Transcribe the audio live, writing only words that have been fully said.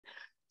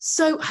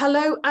So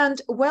hello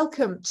and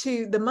welcome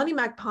to the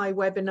MoneyMagpie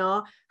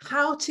webinar,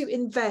 How to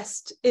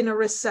Invest in a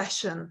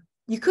Recession.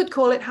 You could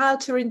call it How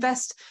to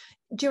Invest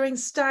During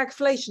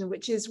Stagflation,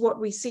 which is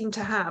what we seem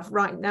to have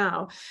right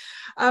now.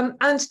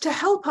 And to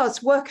help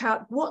us work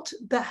out what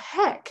the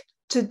heck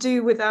to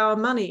do with our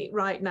money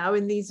right now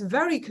in these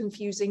very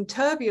confusing,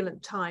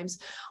 turbulent times,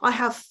 I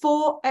have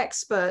four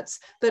experts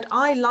that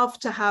I love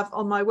to have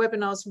on my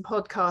webinars and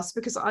podcasts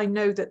because I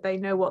know that they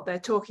know what they're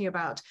talking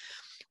about.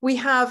 We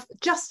have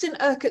Justin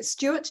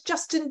Urquhart-Stewart.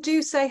 Justin,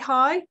 do say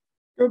hi.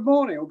 Good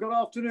morning or good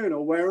afternoon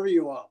or wherever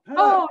you are.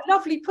 Hello. Oh,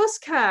 lovely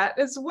Pusscat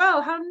as well.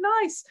 How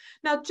nice.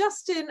 Now,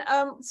 Justin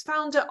is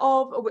founder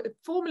of,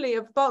 formerly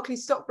of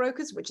Barclays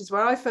Stockbrokers, which is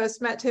where I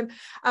first met him,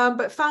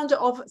 but founder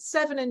of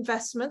 7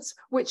 Investments,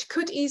 which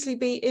could easily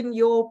be in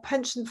your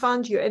pension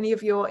fund, any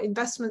of your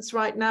investments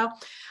right now,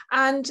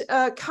 and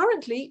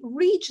currently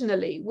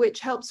regionally,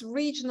 which helps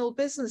regional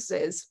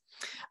businesses.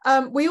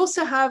 We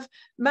also have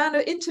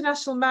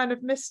international man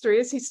of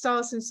mystery, as he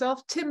styles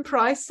himself, Tim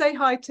Price. Say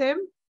hi, Tim.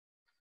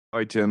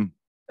 Hi, Tim.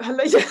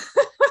 Hello.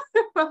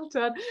 Well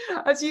done.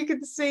 As you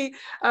can see,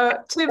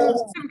 Tim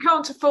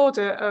can't afford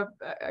a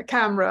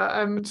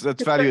camera.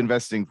 That's value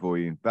investing for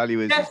you. Value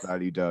is as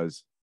value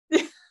does.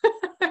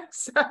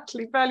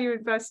 Exactly, value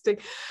investing.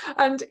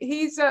 And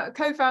he's a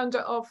co-founder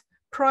of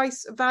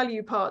Price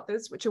Value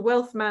Partners, which are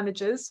wealth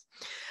managers.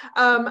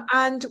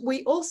 And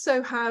we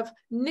also have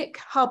Nick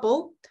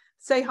Hubble.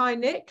 Say hi,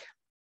 Nick.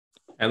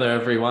 Hello,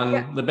 everyone.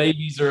 Yeah. The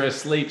babies are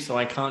asleep, so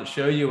I can't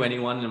show you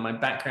anyone, and my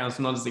background's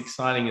not as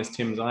exciting as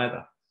Tim's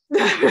either.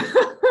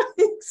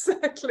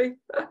 Exactly.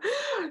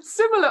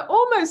 Similar,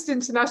 almost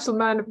international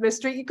man of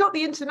mystery. You got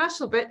the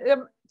international bit.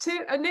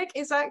 Nick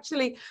is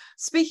actually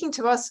speaking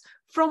to us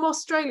from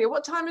Australia.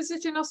 What time is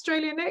it in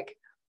Australia, Nick?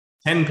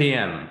 10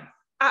 p.m.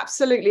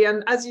 Absolutely.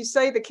 And as you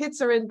say, the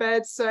kids are in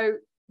bed, so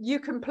you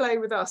can play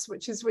with us,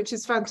 which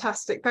is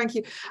fantastic. Thank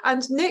you.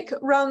 And Nick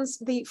runs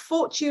the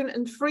Fortune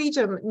and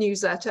Freedom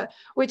newsletter,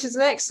 which is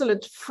an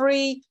excellent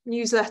free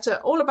newsletter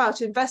all about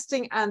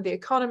investing and the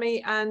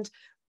economy and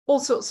all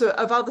sorts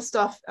of other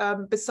stuff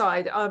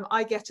beside.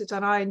 I get it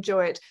and I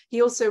enjoy it.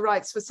 He also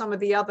writes for some of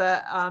the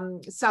other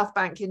South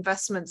Bank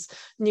Investments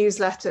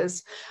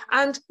newsletters.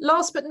 And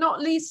last but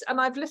not least,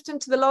 and I've left him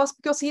to the last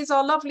because he's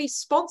our lovely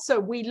sponsor.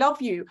 We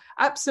love you.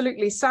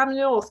 Absolutely. Sam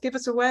North, give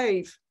us a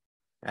wave.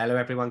 Hello,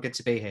 everyone. Good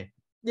to be here.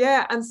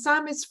 Yeah, and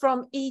Sam is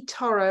from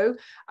eToro.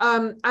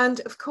 And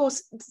of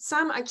course,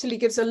 Sam actually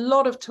gives a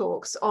lot of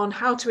talks on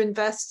how to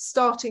invest,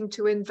 starting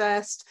to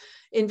invest,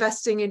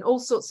 investing in all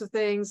sorts of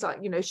things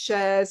like,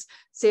 shares,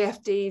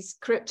 CFDs,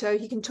 crypto.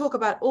 He can talk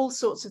about all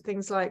sorts of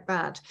things like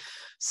that.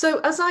 So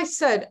as I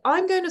said,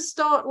 I'm going to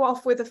start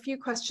off with a few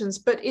questions,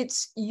 but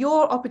it's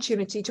your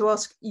opportunity to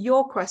ask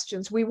your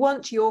questions. We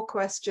want your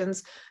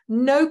questions.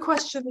 No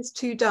question is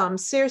too dumb.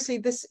 Seriously,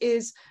 this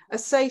is a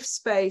safe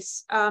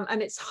space,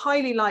 and it's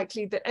highly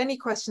likely that any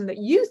question that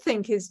you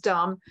think is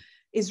dumb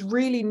is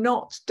really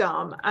not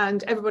dumb,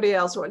 and everybody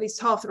else, or at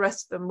least half the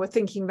rest of them, were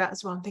thinking that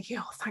as well. I'm thinking,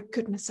 oh, thank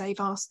goodness they've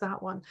asked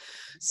that one.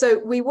 So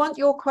we want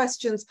your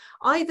questions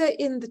either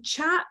in the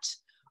chat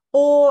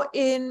or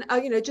in,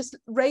 just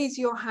raise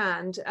your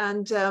hand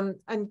and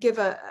give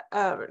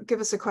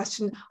us a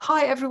question.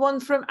 Hi, everyone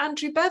from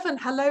Andrew Bevan.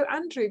 Hello,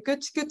 Andrew.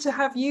 Good to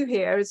have you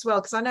here as well,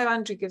 because I know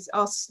Andrew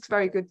asks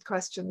very good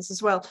questions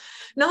as well.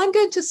 Now I'm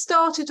going to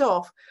start it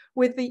off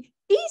with the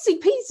easy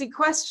peasy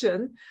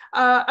question,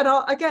 and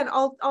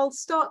I'll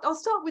start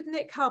with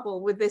Nick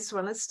Hubble with this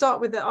one. Let's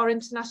start with our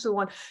international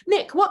one.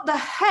 Nick, what the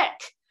heck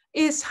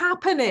is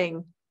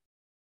happening?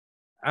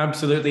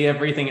 Absolutely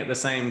everything at the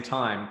same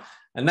time.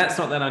 And that's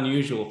not that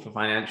unusual for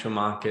financial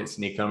markets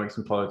and economics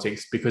and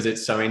politics because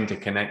it's so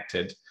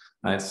interconnected.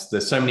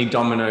 There's so many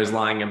dominoes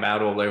lying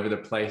about all over the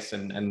place,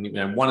 and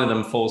one of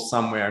them falls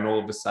somewhere, and all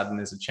of a sudden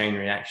there's a chain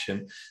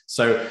reaction.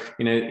 So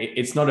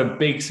it's not a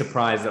big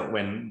surprise that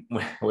when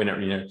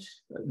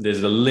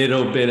there's a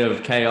little bit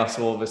of chaos,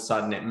 all of a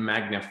sudden it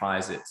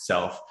magnifies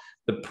itself.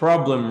 The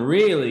problem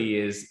really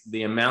is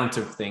the amount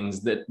of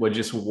things that were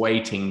just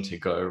waiting to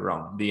go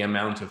wrong, the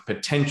amount of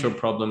potential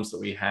problems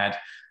that we had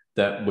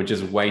that were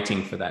just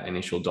waiting for that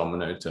initial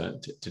domino to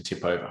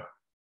tip over.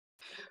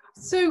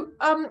 So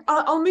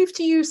I'll move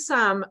to you,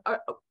 Sam.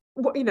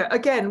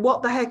 Again,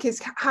 what the heck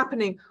is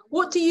happening?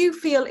 What do you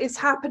feel is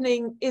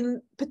happening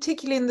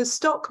particularly in the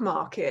stock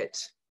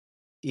market?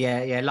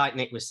 Yeah, like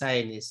Nick was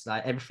saying, it's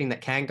like everything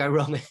that can go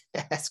wrong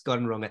has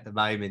gone wrong at the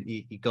moment.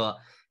 You got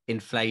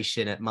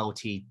inflation at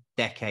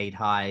multi-decade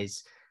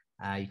highs.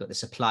 You've got the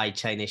supply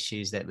chain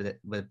issues that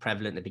were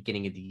prevalent at the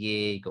beginning of the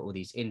year. You've got all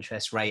these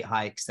interest rate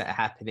hikes that are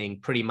happening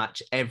pretty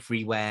much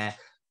everywhere.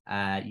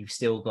 You've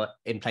still got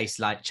in places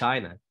like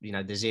China,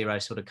 the zero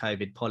sort of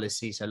COVID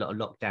policy. So a lot of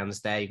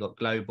lockdowns there. You've got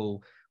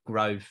global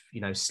growth,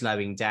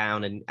 slowing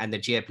down and the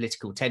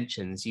geopolitical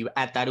tensions. You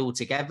add that all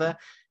together,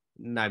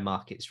 no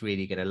market's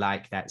really going to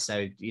like that.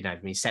 So,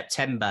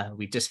 September,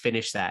 we've just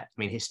finished that.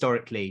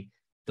 Historically,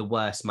 the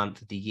worst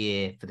month of the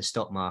year for the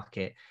stock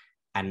market.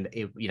 and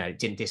it,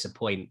 didn't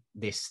disappoint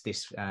this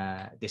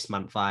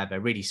month either.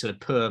 Really sort of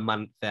poor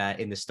month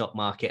in the stock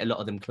market. A lot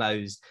of them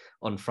closed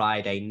on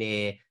Friday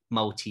near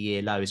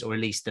multi-year lows, or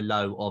at least the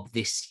low of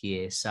this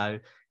year. So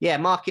yeah,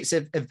 markets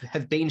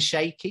have been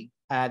shaky.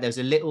 There was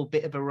a little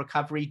bit of a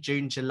recovery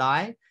June,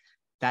 July.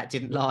 That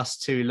didn't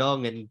last too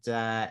long, and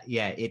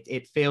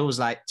it feels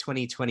like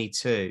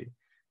 2022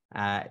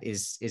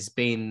 is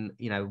been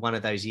one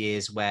of those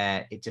years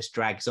where it just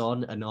drags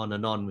on and on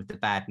and on with the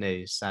bad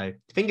news. So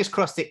fingers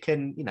crossed it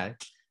can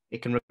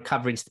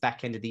recover into the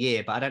back end of the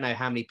year, but I don't know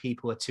how many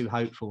people are too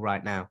hopeful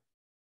right now.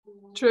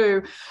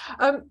 True.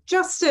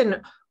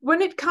 Justin,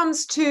 when it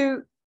comes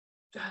to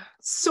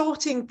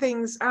sorting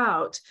things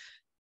out,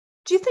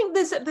 do you think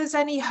there's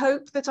any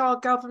hope that our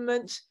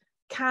government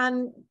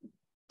can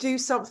do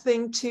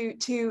something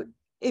to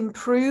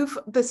improve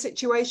the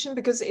situation?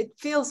 Because it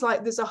feels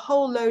like there's a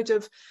whole load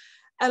of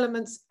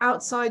elements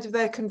outside of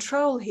their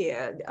control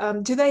here.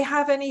 Do they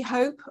have any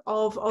hope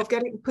of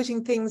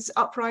putting things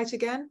upright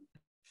again?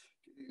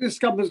 This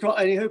government's got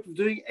any hope of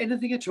doing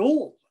anything at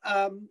all.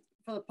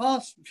 For the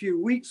past few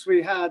weeks,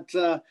 we had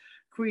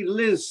Queen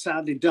Liz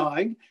sadly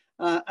dying,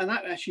 and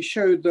that actually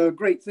showed the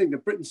great thing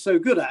that Britain's so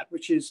good at,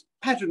 which is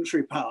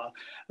pageantry power.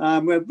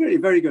 We're really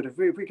very good. If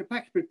we can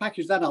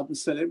package that up and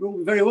sell it, we'll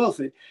be very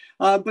wealthy.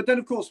 But then,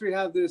 of course, we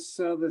have this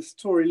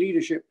Tory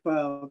leadership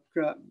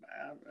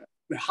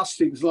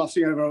hustings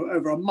lasting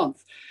over a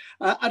month,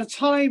 at a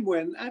time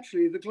when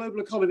actually the global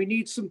economy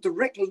needs some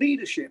direct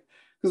leadership.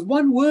 Because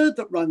one word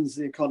that runs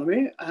the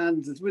economy,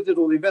 and with it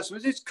all the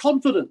investments, is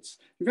confidence.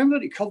 If you haven't got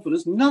any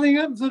confidence, nothing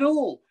happens at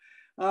all.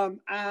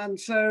 And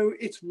so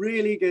it's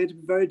really going to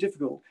be very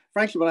difficult.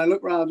 Frankly, when I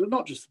look around,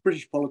 not just the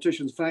British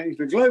politicians, frankly,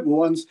 the global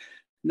ones,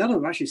 none of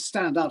them actually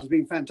stand out as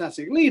being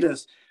fantastic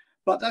leaders.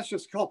 But that's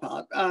just a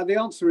cop-out. The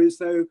answer is,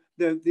 though,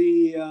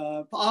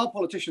 our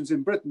politicians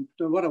in Britain,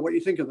 no matter what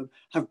you think of them,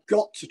 have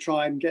got to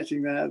try and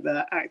getting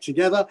their act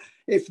together.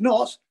 If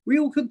not, we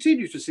will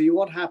continue to see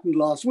what happened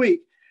last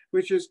week,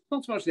 which is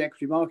not so much the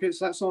equity markets.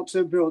 That's not so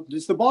important.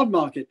 It's the bond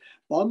market.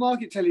 Bond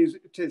market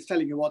is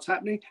telling you what's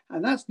happening,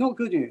 and that's not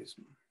good news.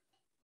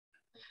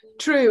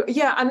 True.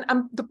 Yeah,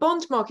 and the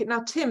bond market.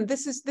 Now, Tim,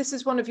 this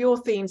is one of your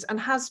themes, and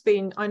has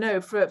been, I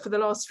know, for the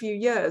last few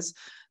years,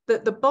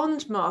 that the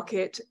bond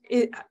market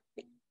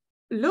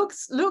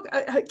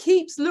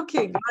keeps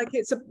looking like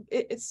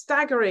it's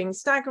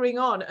staggering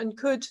on and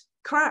could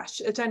crash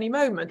at any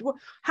moment.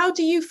 How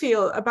do you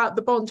feel about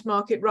the bond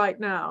market right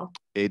now?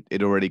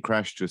 It already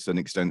crashed to a certain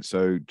extent.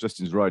 So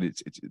Justin's right.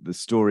 It's the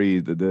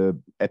story. The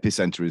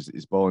epicenter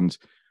is bonds.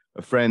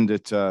 A friend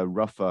at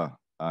Ruffer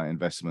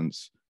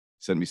Investments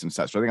sent me some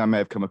stats. I think I may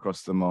have come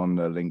across them on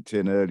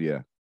LinkedIn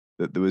earlier.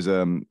 That there's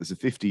a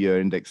 50-year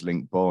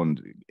index-linked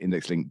bond,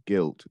 index-linked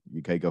gilt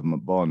UK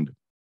government bond,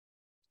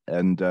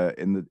 and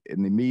in the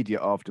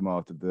immediate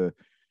aftermath of the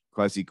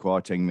Kwasi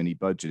Kwarteng mini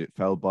budget, it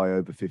fell by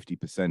over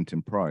 50%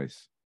 in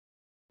price.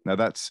 Now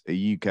that's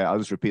a UK. I'll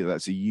just repeat that.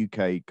 That's a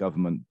UK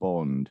government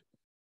bond.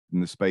 In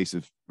the space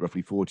of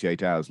roughly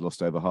 48 hours,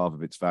 lost over half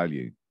of its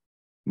value.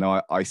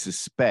 Now, I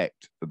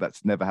suspect that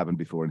that's never happened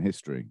before in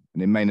history,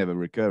 and it may never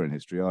recur in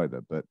history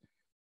either. But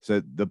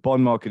so the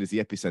bond market is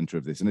the epicenter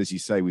of this. And as you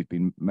say, we've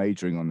been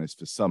majoring on this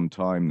for some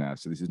time now.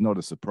 So this is not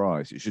a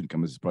surprise. It shouldn't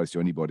come as a surprise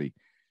to anybody.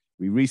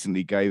 We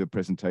recently gave a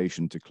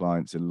presentation to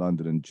clients in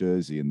London and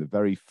Jersey, and the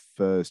very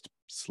first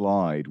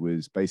slide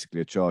was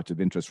basically a chart of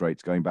interest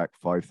rates going back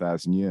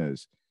 5,000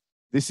 years.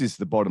 This is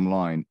the bottom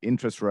line.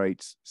 Interest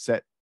rates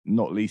set,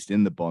 not least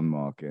in the bond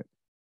market,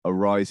 are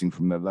rising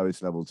from their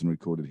lowest levels in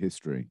recorded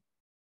history.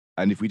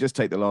 And if we just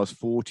take the last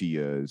 40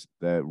 years,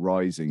 they're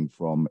rising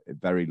from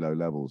very low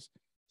levels.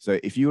 So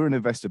if you were an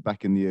investor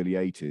back in the early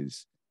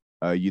 80s,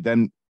 you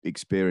then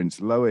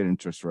experienced lower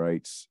interest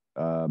rates,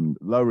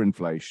 lower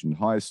inflation,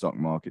 higher stock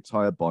markets,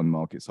 higher bond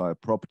markets, higher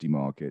property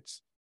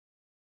markets.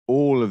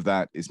 All of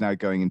that is now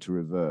going into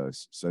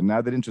reverse. So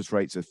now that interest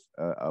rates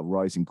are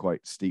rising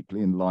quite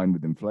steeply in line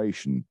with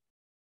inflation,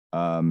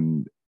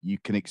 you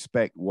can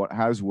expect what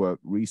has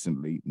worked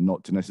recently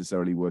not to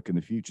necessarily work in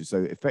the future.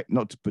 So,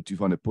 not to put too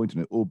fine a point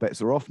on it, all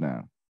bets are off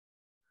now.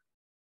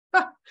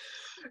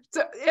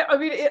 So, yeah, I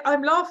mean,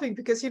 I'm laughing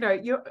because,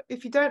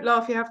 if you don't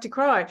laugh, you have to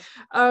cry.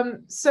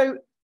 So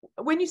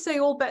when you say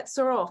all bets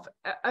are off,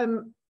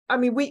 I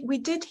mean, we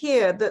did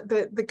hear that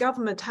the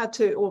government had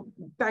to, or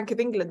Bank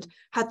of England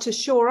had to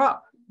shore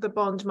up the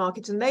bond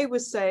market, and they were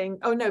saying,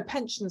 oh no,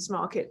 pensions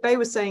market. They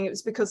were saying it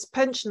was because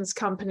pensions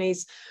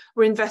companies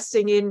were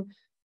investing in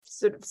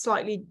sort of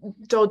slightly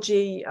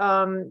dodgy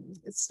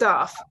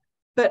stuff.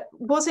 But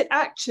was it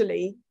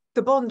actually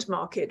the bond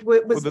market?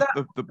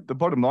 The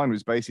bottom line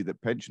was basically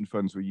that pension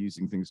funds were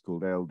using things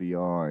called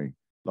LDI,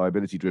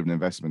 liability-driven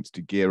investments,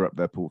 to gear up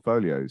their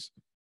portfolios.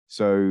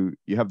 So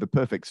you have the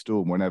perfect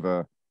storm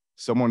whenever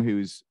someone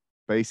who's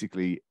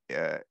basically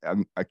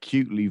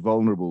acutely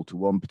vulnerable to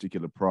one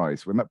particular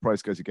price, when that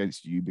price goes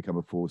against you, you become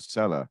a forced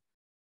seller.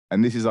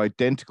 And this is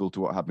identical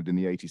to what happened in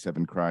the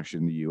 87 crash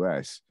in the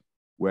US,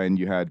 when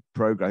you had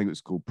I think it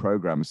was called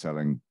program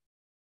selling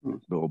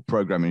or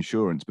program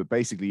insurance. But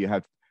basically you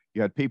had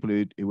you had people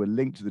who were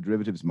linked to the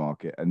derivatives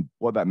market. And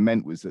what that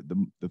meant was that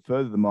the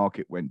further the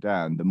market went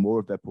down, the more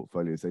of their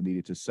portfolios they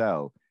needed to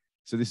sell.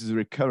 So this is a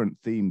recurrent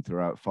theme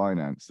throughout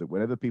finance, that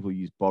whenever people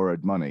use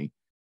borrowed money,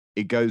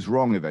 it goes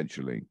wrong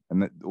eventually.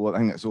 And I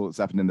think that's all that's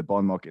happened in the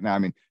bond market now. I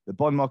mean, the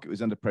bond market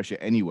was under pressure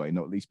anyway,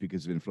 not least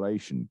because of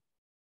inflation.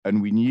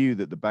 And we knew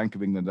that the Bank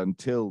of England,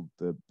 until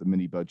the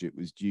mini budget,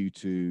 was due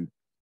to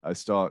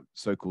start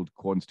so-called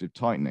quantitative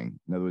tightening.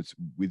 In other words,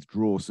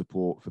 withdraw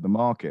support for the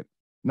market.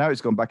 Now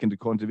it's gone back into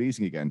quantitative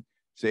easing again.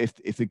 So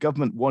if the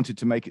government wanted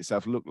to make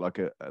itself look like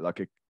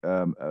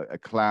a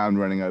clown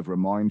running over a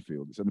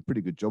minefield, it's done a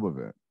pretty good job of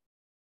it.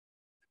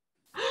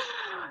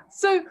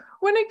 So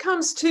when it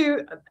comes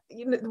to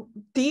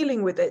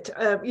dealing with it,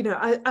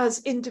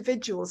 as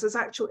individuals, as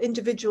actual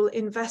individual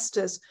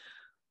investors,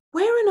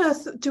 where on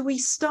earth do we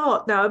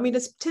start now? I mean,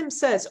 as Tim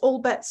says, all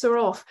bets are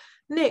off.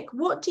 Nick,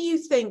 what do you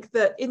think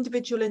that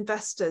individual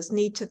investors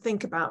need to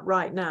think about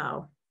right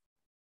now?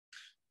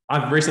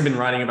 I've recently been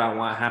writing about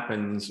what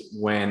happens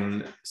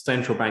when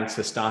central banks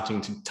are starting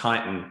to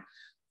tighten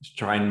to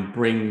try and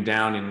bring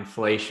down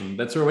inflation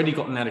that's already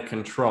gotten out of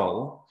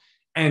control.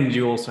 And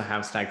you also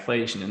have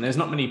stagflation. And there's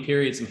not many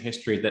periods in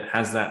history that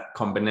has that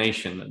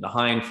combination, the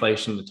high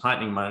inflation, the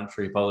tightening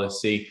monetary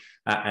policy,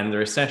 and the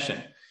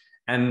recession.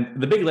 And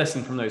the big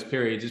lesson from those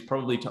periods is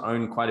probably to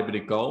own quite a bit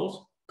of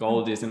gold.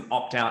 Gold is an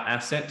opt-out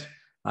asset.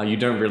 You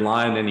don't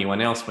rely on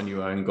anyone else when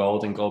you own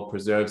gold, and gold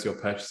preserves your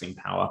purchasing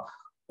power.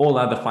 All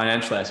other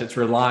financial assets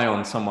rely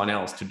on someone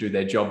else to do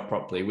their job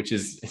properly, which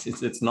is,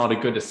 it's not a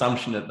good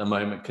assumption at the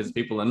moment, because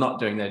people are not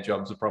doing their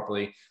jobs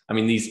properly. I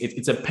mean,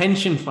 it's a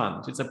pension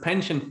fund. It's a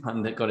pension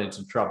fund that got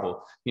into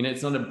trouble.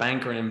 It's not a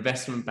bank or an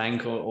investment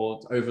bank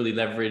or overly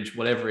leveraged,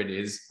 whatever it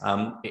is.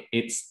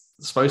 It's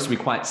supposed to be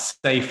quite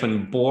safe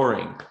and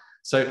boring.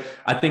 So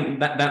I think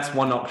that's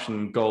one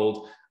option,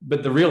 gold.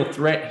 But the real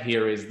threat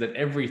here is that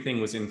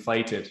everything was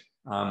inflated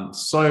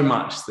so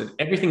much that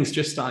everything's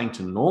just starting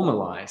to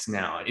normalize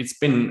now. It's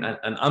been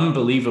an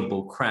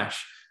unbelievable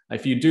crash.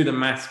 If you do the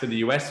maths for the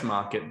US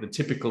market, the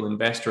typical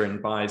investor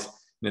and buys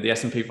the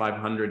S&P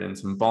 500 and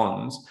some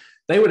bonds,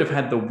 they would have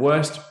had the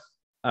worst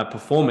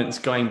performance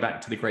going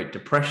back to the Great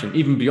Depression,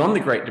 even beyond the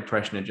Great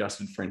Depression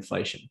adjusted for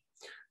inflation.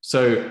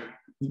 So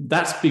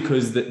that's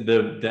because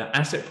the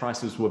asset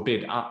prices were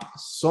bid up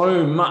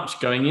so much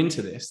going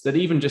into this that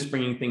even just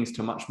bringing things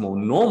to much more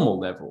normal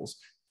levels,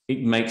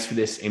 it makes for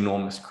this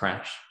enormous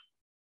crash.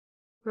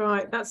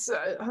 Right, that's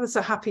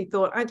a happy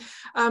thought.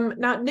 And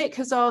now Nick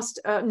has asked,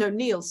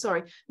 Neil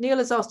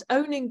has asked,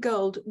 owning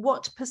gold,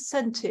 what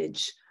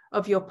percentage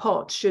of your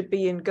pot should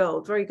be in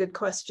gold? Very good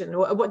question.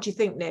 What do you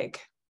think,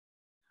 Nick?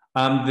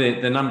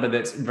 The number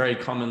that's very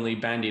commonly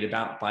bandied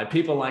about by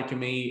people like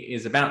me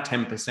is about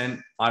 10%.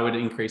 I would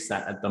increase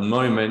that at the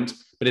moment,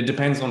 but it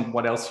depends on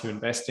what else you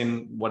invest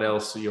in, what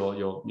else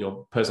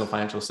your personal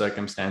financial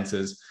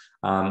circumstances,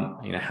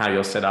 how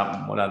you're set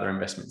up, what other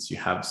investments you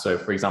have. So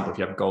for example, if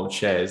you have gold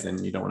shares,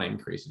 then you don't want to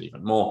increase it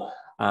even more.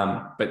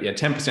 But yeah,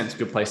 10% is a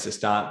good place to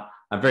start.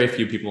 Very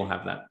few people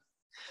have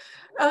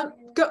that.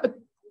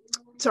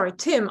 Sorry,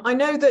 Tim, I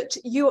know that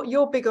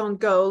you're big on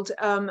gold.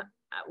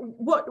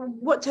 What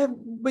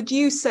would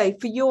you say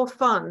for your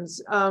funds,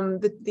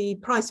 the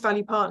price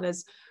value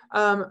partners?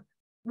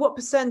 What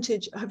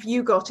percentage have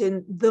you got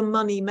in the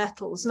money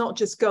metals, not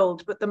just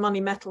gold, but the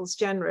money metals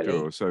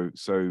generally? Sure.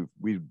 So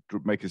we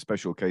make a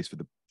special case for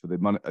the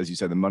money, as you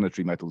say, the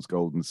monetary metals,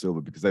 gold and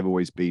silver, because they've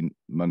always been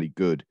money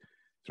good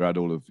throughout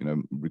all of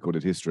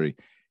recorded history.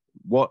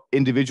 What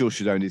individuals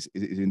should own is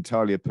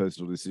entirely a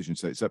personal decision.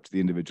 So it's up to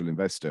the individual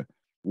investor.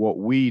 What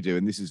we do,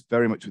 and this is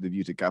very much with a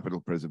view to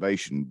capital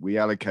preservation, we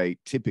allocate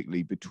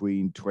typically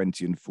between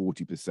 20 and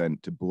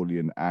 40% to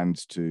bullion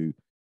and to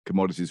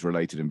commodities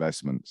related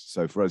investments.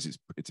 So for us,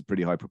 it's a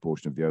pretty high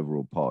proportion of the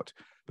overall pot,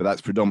 but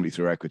that's predominantly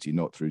through equity,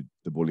 not through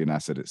the bullion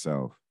asset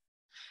itself.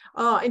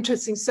 Ah,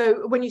 interesting.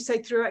 So when you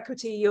say through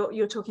equity,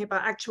 you're talking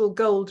about actual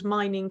gold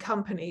mining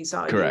companies,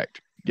 are you? Correct.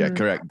 Yeah,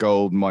 correct.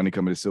 Gold mining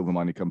companies, silver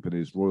mining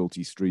companies,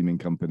 royalty streaming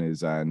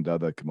companies, and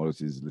other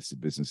commodities listed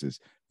businesses.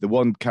 The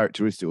one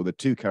characteristic, or the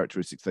two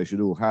characteristics they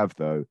should all have,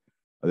 though,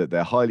 are that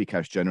they're highly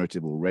cash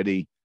generative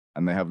already,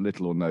 and they have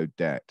little or no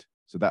debt.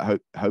 So that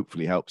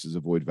hopefully helps us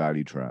avoid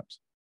value traps.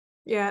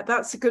 Yeah,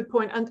 that's a good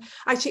point. And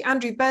actually,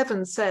 Andrew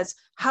Bevan says,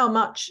 how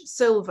much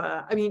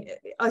silver? I mean,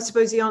 I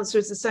suppose the answer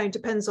is the same,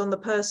 depends on the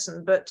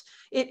person, but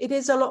it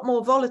is a lot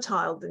more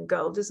volatile than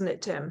gold, isn't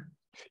it, Tim?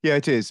 Yeah,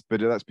 it is, but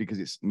that's because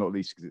it's not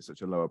least because it's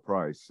such a lower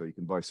price. So you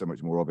can buy so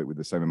much more of it with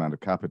the same amount of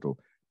capital.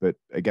 But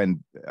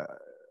again,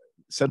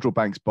 central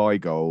banks buy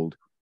gold,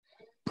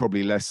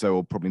 probably less so,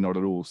 or probably not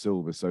at all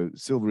silver. So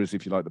silver is,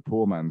 if you like, the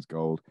poor man's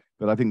gold.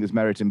 But I think there's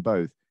merit in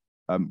both.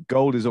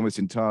 Gold is almost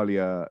entirely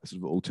a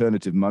sort of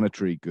alternative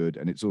monetary good,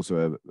 and it's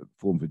also a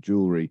form for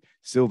jewelry.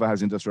 Silver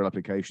has industrial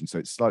application, so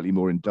it's slightly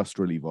more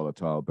industrially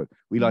volatile. But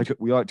we like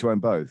to own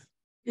both.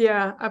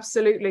 Yeah,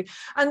 absolutely.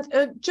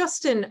 And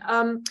Justin,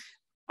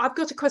 I've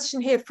got a question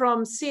here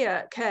from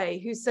Sia K,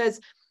 who says,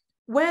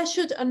 where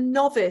should a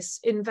novice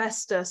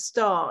investor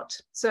start?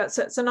 So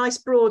it's a nice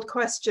broad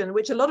question,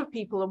 which a lot of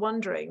people are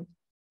wondering.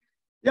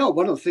 Yeah,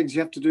 one of the things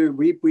you have to do,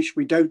 which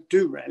we don't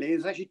do really,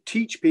 is actually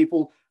teach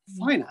people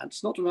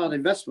finance, not about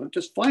investment,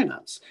 just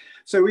finance.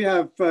 So we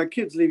have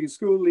kids leaving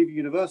school, leaving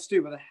university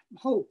with a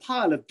whole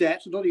pile of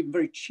debt, not even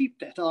very cheap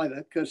debt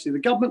either, courtesy of the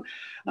government.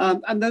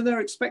 And then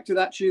they're expected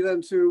actually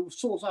then to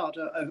sort out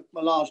a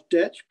large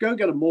debt, go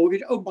get a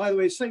mortgage. Oh, by the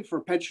way, save for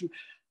a pension.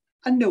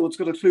 And no one's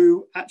got a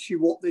clue actually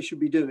what they should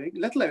be doing,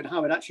 let alone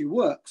how it actually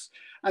works.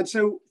 And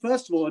so,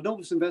 first of all, a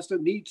novice investor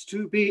needs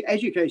to be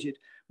educated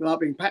without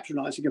being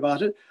patronizing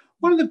about it.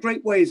 One of the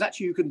great ways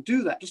actually you can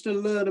do that, just to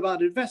learn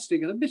about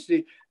investing, and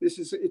admittedly,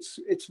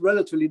 it's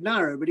relatively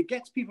narrow, but it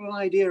gets people an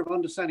idea of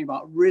understanding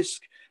about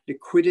risk,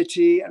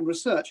 liquidity, and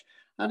research.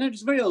 And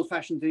it's a very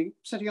old-fashioned thing,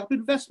 setting up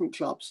investment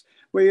clubs,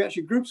 where you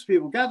actually groups of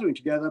people gathering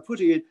together,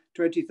 putting in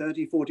 20,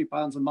 30, 40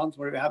 pounds a month,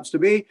 whatever it happens to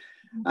be,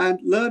 and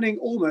learning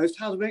almost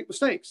how to make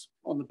mistakes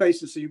on the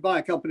basis that you buy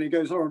a company that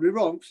goes horribly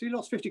wrong, so you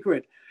lost 50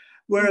 quid.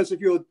 Whereas if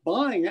you're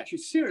buying actually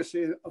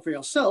seriously for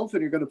yourself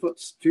and you're going to put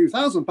a few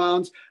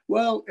 £1,000,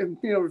 well,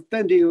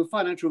 then dealing with a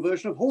financial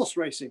version of horse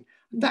racing.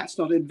 That's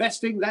not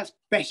investing, that's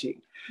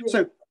betting. Yeah.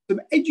 So some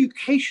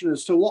education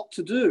as to what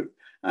to do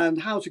and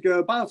how to go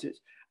about it.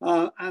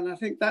 And I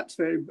think that's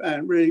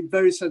really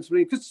very sensible,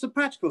 because it's a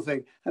practical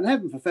thing. And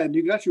heaven forfend,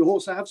 you can actually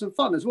also have some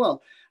fun as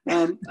well.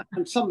 And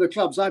some of the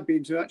clubs I've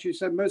been to actually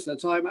spend most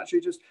of their time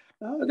actually just,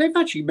 they've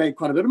actually made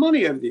quite a bit of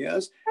money over the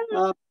years.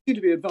 Seem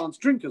to be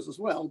advanced drinkers as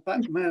well,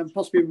 but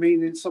possibly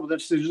meaning some of their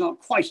decisions aren't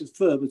quite as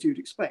firm as you'd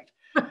expect.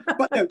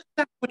 But no,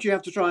 that's what you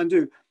have to try and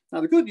do. Now,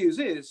 the good news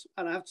is,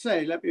 and I have to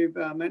say, let me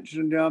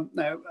mention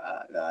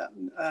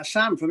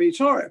Sam from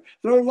eToro.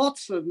 There are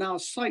lots of now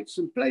sites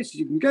and places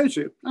you can go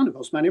to, and of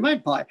course,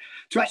 MoneyMagpie,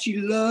 to actually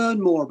learn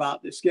more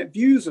about this, get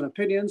views and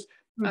opinions,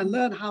 and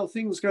learn how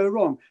things go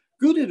wrong.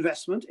 Good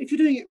investment, if you're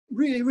doing it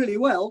really, really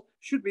well,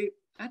 should be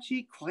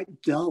actually quite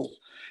dull.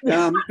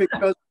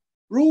 Because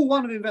rule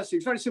 1 of investing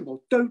is very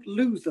simple. Don't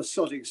lose the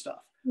sodding stuff.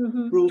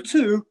 Rule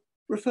 2,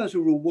 refer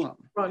to rule 1.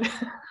 Right.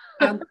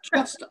 And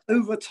just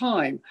over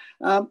time.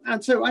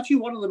 And so actually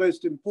one of the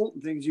most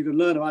important things you can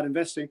learn about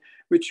investing,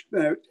 which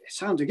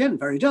sounds again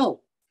very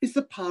dull, is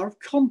the power of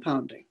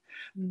compounding.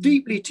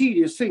 Deeply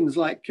tedious things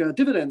like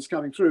dividends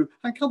coming through,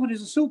 and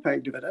companies are still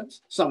paying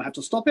dividends. Some have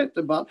to stop it,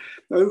 but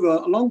over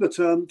a longer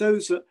term,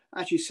 those that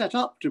actually set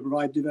up to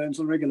provide dividends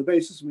on a regular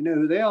basis, we know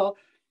who they are,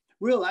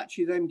 will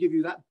actually then give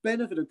you that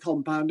benefit of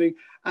compounding,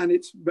 and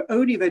it's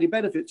only of any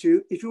benefit to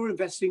you if you're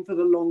investing for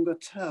the longer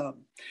term.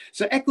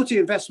 So equity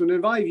investment,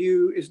 in my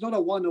view, is not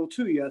a 1 or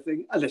 2 year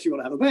thing, unless you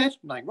want to have a bet,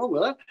 nothing wrong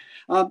with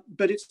that,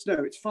 but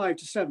it's 5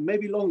 to 7,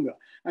 maybe longer,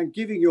 and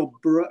giving your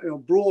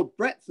broad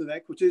breadth of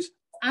equities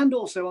and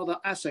also other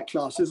asset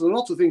classes. There are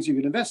lots of things you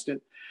can invest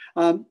in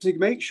to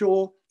make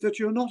sure that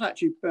you're not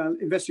actually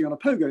investing on a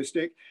pogo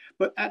stick,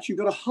 but actually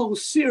got a whole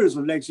series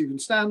of legs you can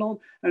stand on.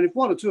 And if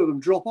 1 or 2 of them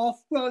drop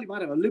off, well, you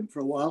might have a limp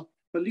for a while,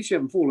 but at least you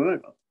haven't fallen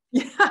over.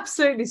 Yeah,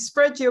 absolutely.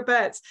 Spread your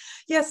bets.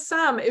 Yes,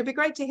 Sam, it would be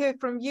great to hear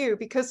from you,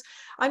 because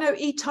I know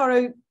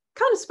eToro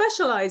kind of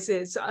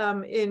specializes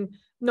in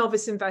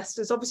novice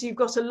investors. Obviously, you've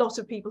got a lot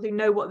of people who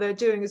know what they're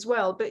doing as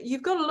well, but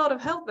you've got a lot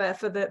of help there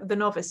for the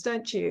novice,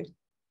 don't you?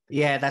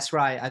 Yeah, that's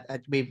right.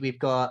 We've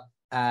got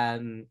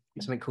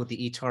something called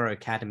the eToro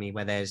Academy,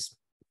 where there's,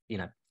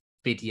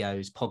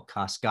 videos,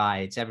 podcasts,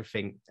 guides,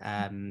 everything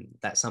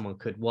that someone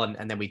could want.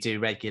 And then we do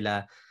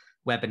regular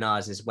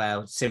webinars as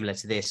well, similar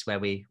to this, where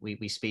we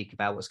speak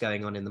about what's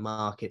going on in the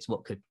markets,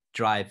 what could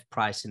drive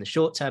price in the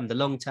short term, the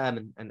long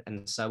term,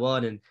 and so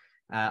on. And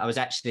I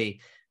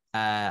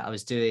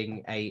was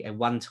doing a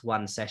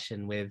one-to-one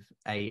session with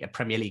a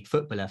Premier League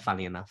footballer,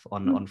 funny enough,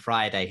 on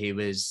Friday,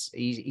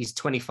 he's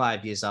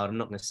 25 years old. I'm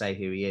not going to say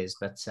who he is,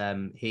 but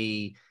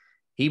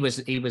he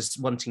was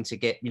wanting to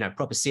get,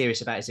 proper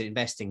serious about his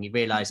investing. He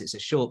realized it's a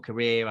short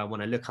career. I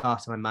want to look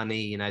after my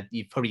money.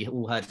 You've probably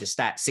all heard the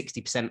stat,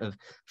 60% of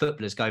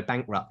footballers go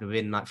bankrupt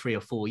within like 3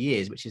 or 4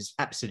 years, which is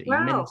absolutely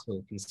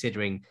mental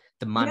considering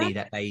the money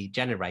that they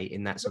generate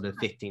in that sort of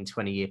 15,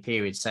 20-year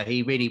period. So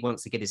he really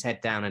wants to get his head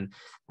down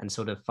and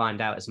sort of find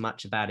out as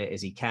much about it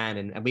as he can.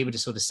 And we were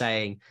just sort of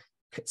saying,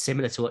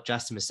 similar to what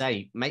Justin was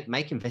saying,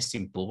 make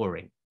investing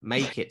boring,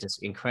 make it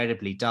just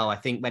incredibly dull. I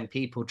think when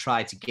people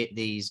try to get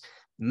these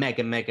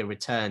mega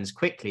returns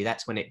quickly,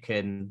 that's when it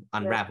can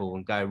unravel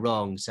and go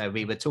wrong. So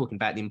we were talking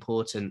about the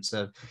importance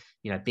of,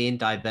 being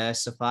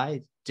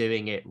diversified,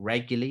 doing it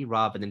regularly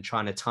rather than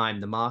trying to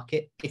time the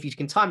market. If you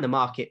can time the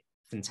market,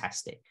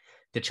 fantastic.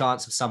 The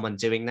chance of someone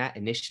doing that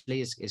initially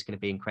is going to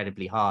be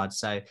incredibly hard.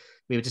 So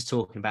we were just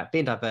talking about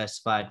being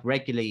diversified,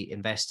 regularly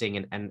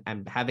investing,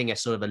 and having a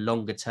sort of a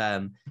longer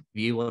term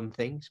view on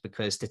things,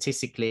 because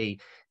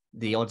statistically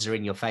the odds are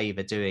in your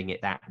favor doing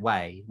it that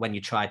way. When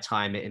you try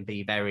time it and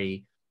be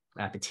very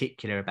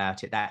particular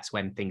about it, that's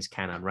when things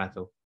can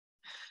unravel.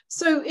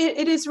 So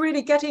it is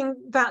really getting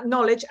that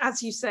knowledge,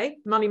 as you say.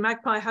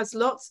 MoneyMagpie has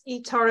lots,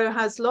 eToro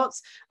has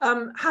lots.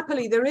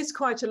 Happily, there is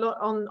quite a lot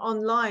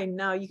online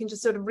now. You can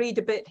just sort of read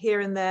a bit here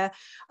and there,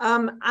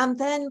 and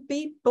then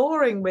be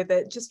boring with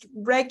it. Just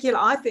regular.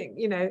 I think,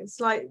 you know,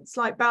 it's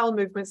like bowel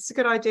movements. It's a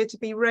good idea to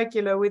be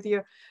regular with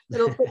your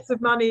little bits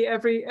of money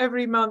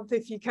every month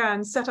if you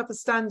can. Set up a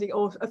standing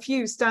or a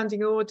few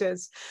standing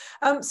orders.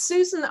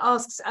 Susan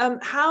asks,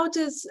 how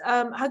does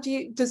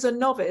a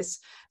novice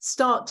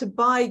start to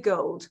buy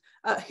gold?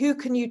 Who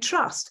can you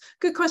trust?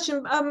 Good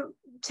question.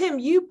 Tim,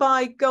 you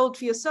buy gold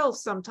for yourself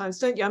sometimes,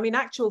 don't you? I mean,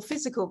 actual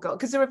physical gold,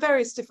 because there are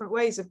various different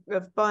ways of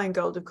buying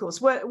gold, of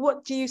course.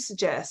 What do you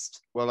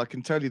suggest? Well, I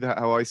can tell you that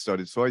how I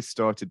started. So I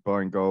started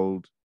buying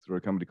gold through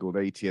a company called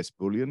ATS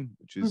Bullion,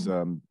 which is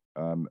a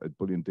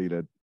bullion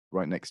dealer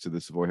right next to the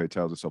Savoy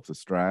Hotel just off the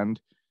Strand.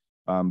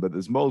 But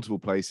there's multiple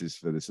places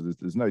for this, so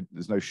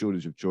there's no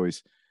shortage of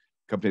choice.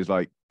 Companies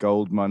like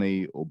Gold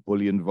Money or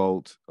Bullion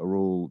Vault are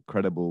all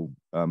credible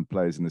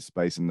players in this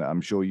space, and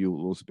I'm sure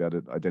you'll also be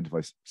able to identify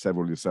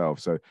several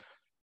yourself. So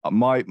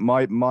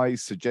my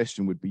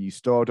suggestion would be you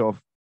start off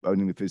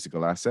owning the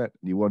physical asset.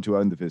 You want to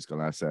own the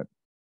physical asset,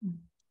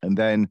 and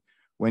then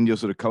when you're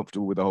sort of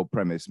comfortable with the whole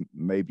premise,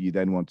 maybe you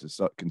then want to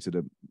start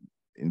consider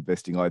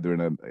investing either in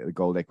a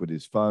gold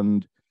equities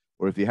fund,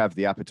 or if you have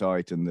the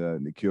appetite and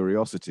the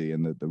curiosity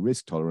and the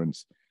risk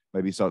tolerance,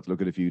 maybe start to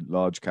look at a few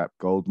large cap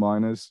gold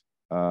miners.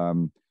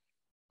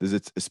 There's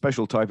a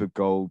special type of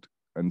gold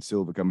and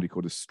silver company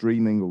called a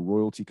streaming or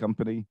royalty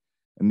company.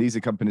 And these are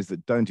companies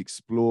that don't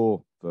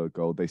explore for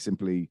gold. They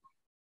simply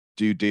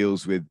do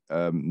deals with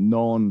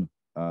non-monetary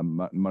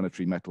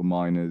metal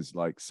miners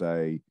like,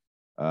 say,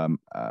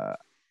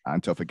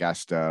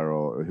 Antofagasta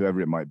or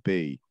whoever it might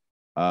be.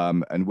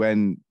 And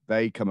when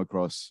they come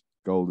across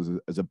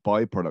gold as a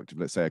byproduct of,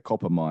 let's say, a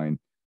copper mine,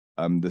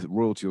 the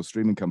royalty or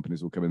streaming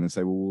companies will come in and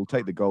say, well, we'll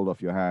take the gold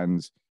off your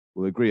hands.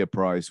 We'll agree a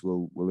price.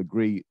 We'll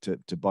agree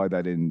to buy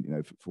that in, you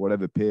know, for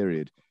whatever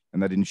period,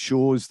 and that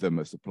ensures them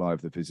a supply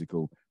of the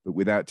physical, but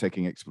without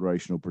taking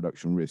exploration or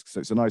production risks.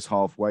 So it's a nice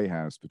halfway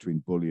house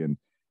between bullion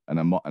and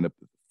a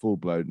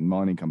full-blown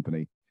mining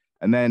company.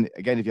 And then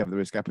again, if you have the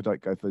risk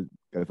appetite, go for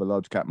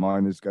large cap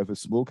miners, go for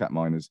small cap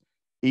miners,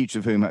 each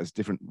of whom has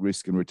different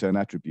risk and return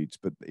attributes,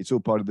 but it's all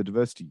part of the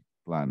diversity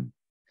plan.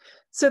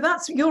 So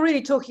you're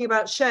really talking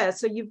about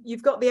shares. So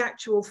you've got the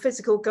actual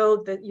physical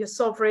gold, that your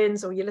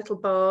sovereigns or your little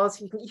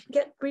bars. You can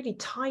get really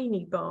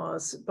tiny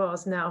bars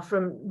now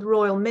from the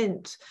Royal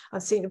Mint.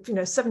 I've seen, you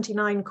know,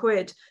 79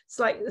 quid. It's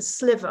like a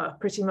sliver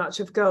pretty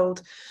much of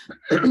gold.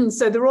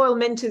 So the Royal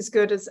Mint is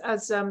good,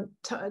 as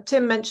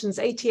Tim mentions.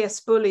 ATS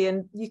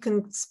Bullion, you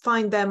can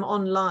find them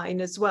online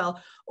as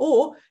well.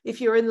 Or if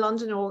you're in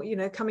London, or, you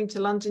know, coming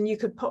to London, you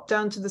could pop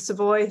down to the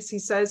Savoy, as he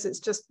says. It's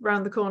just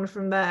round the corner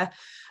from there.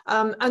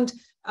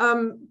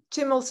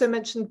 Tim also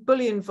mentioned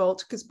Bullion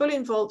Vault, because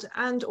Bullion Vault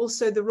and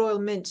also the Royal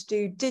Mint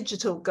do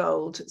digital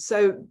gold.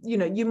 So, you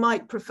know, you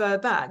might prefer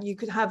that. You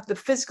could have the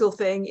physical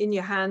thing in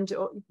your hand,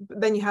 or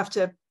then you have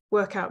to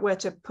work out where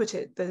to put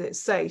it, that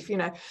it's safe, you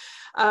know.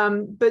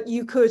 But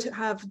you could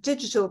have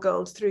digital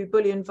gold through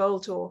Bullion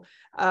Vault or,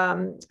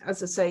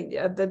 as I say,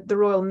 the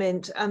Royal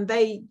Mint, and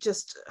they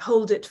just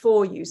hold it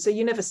for you. So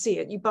you never see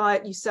it. You buy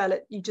it, you sell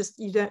it, you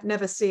don't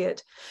never see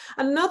it.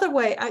 Another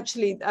way,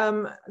 actually,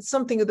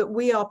 something that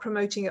we are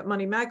promoting at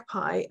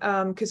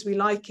MoneyMagpie, because we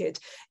like it,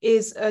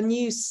 is a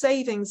new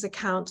savings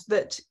account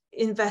that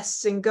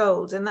invests in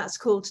gold, and that's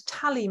called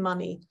Tally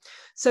Money.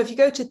 So if you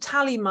go to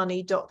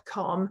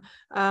tallymoney.com,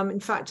 in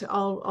fact,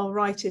 I'll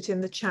write it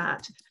in the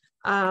chat,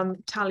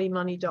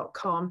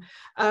 tallymoney.com,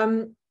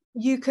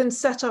 you can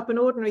set up an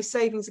ordinary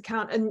savings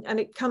account, and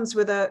it comes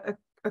with a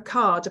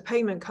card, a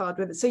payment card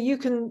with it. So you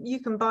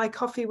can buy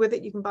coffee with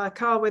it, you can buy a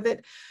car with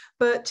it,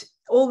 but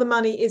all the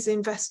money is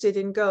invested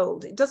in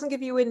gold. It doesn't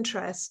give you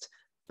interest,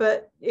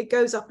 but it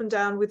goes up and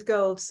down with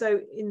gold. So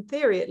in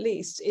theory, at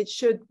least, it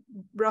should,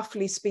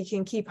 roughly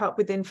speaking, keep up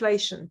with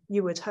inflation,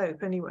 you would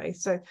hope anyway.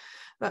 So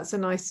that's a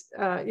nice,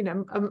 you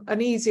know,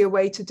 an easier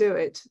way to do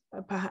it,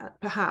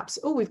 perhaps.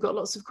 Oh, we've got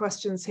lots of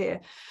questions here.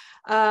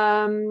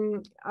 Oh,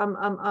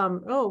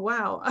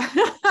 wow.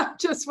 I'm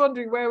just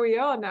wondering where we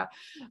are now.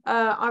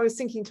 I was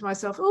thinking to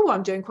myself, oh,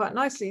 I'm doing quite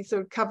nicely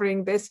sort of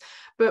covering this,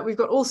 but we've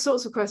got all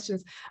sorts of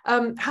questions.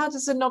 How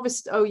does a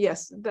novice, oh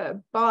yes,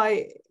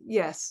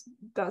 yes,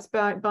 that's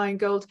buying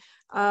gold.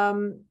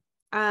 Oh,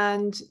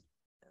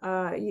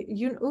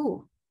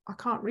 I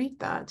can't read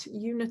that.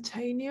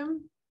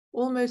 Unitanium,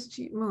 almost,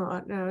 no,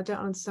 I don't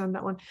understand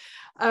that one.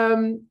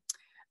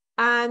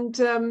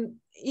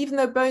 Even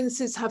though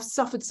bonuses have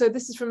suffered, so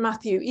this is from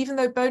Matthew, even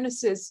though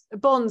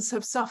bonds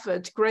have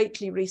suffered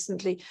greatly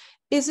recently,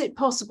 is it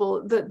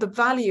possible that the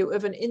value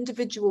of an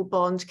individual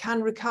bond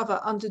can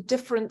recover under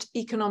different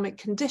economic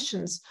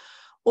conditions,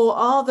 or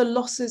are the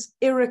losses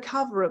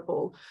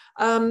irrecoverable?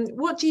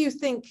 What do you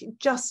think,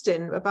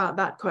 Justin, about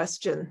that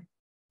question?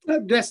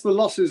 Yes, the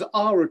losses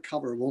are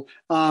recoverable,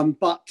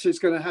 but it's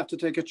going to have to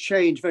take a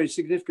change, very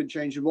significant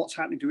change in what's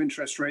happening to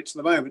interest rates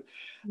at the moment.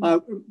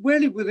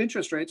 Really, with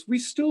interest rates,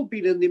 we've still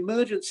been in the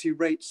emergency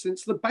rate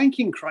since the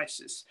banking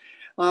crisis.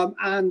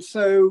 And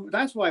so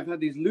that's why I've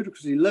had these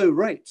ludicrously low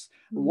rates.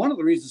 One of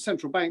the reasons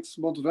central banks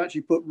wanted to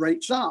actually put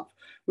rates up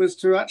was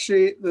to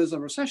actually, there's a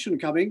recession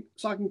coming,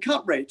 so I can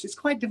cut rates. It's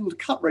quite difficult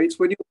to cut rates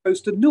when you're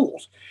close to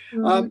naught.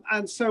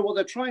 And so what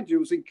they're trying to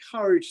do is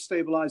encourage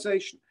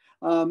stabilization.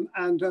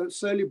 And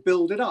slowly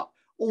build it up.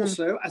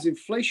 Also, as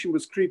inflation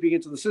was creeping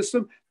into the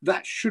system,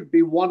 that should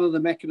be one of the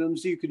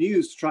mechanisms you can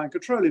use to try and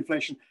control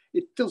inflation.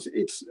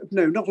 It's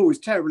not always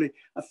terribly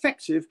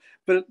effective,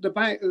 but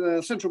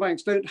the central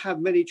banks don't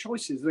have many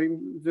choices. They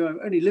have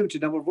only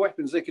limited number of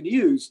weapons they can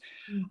use.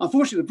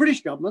 Unfortunately, the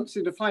British government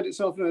seemed to find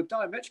itself in a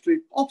diametrically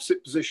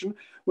opposite position,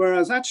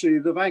 whereas actually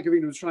the Bank of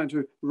England was trying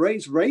to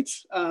raise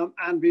rates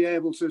and be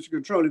able to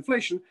control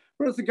inflation,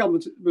 whereas the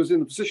government was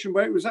in a position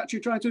where it was actually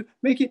trying to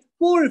make it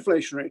more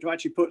inflationary, to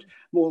actually put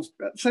more.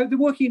 So they're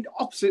working in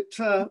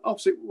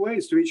opposite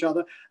ways to each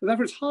other. And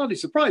therefore, it's hardly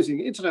surprising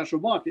international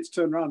markets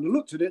turned around and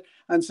looked at it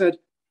and said,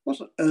 what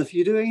on earth are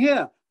you doing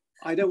here?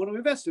 I don't want to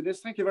invest in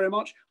this. Thank you very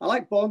much. I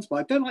like bonds, but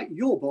I don't like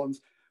your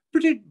bonds.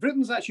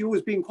 Britain's actually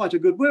always been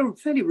we're a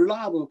fairly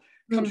reliable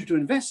country to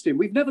invest in.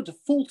 We've never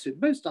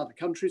defaulted. Most other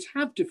countries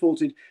have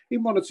defaulted.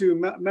 In one or two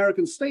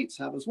American states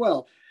have as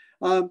well.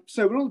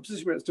 So we're not in a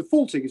position where it's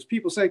defaulting. It's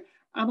people saying,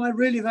 am I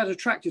really that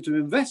attracted to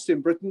invest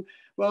in Britain?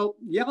 Well,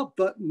 yeah,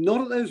 but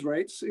not at those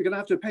rates. You're going to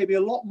have to pay me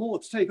a lot more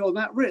to take on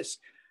that risk.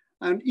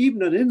 And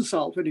even an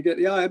insult when you get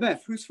the IMF,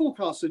 whose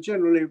forecasts are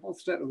generally,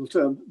 what's the technical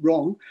term,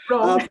 wrong.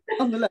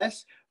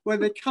 Nonetheless, when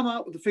they come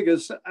out with the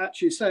figures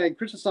actually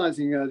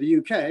criticising the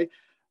UK,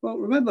 well,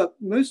 remember,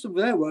 most of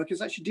their work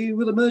is actually dealing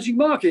with emerging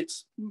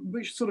markets,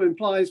 which sort of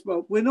implies,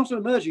 well, we're not an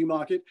emerging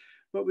market,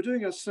 but we're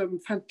doing some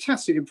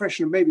fantastic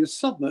impression of maybe a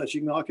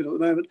submerging market at the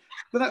moment.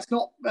 But that's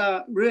not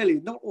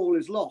not all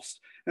is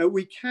lost.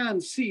 We can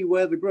see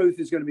where the growth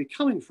is going to be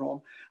coming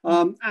from.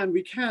 And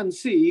we can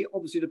see,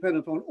 obviously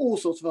dependent upon all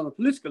sorts of other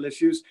political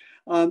issues,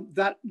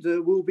 that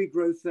there will be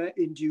growth there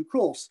in due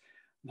course.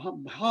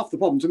 Half the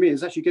problem to me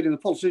is actually getting the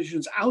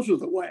politicians out of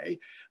the way,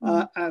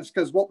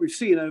 because what we've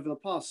seen over the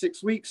past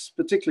 6 weeks,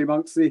 particularly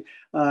amongst the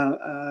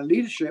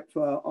leadership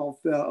of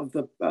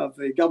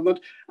the government,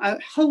 a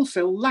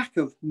wholesale lack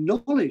of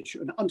knowledge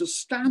and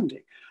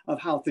understanding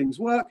of how things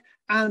work,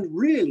 and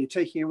really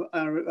taking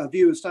a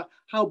view as to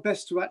how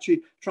best to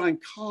actually try and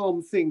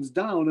calm things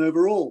down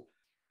overall.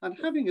 And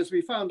having, as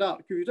we found out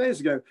a few days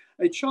ago,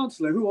 a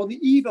chancellor who on the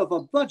eve of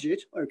a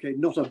budget, okay,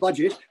 not a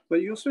budget,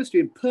 but you're supposed to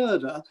be in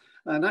purdah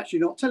and actually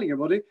not telling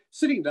everybody,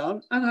 sitting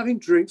down and having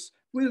drinks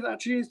with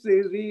actually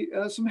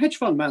some hedge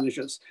fund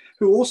managers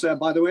who also,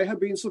 by the way, have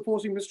been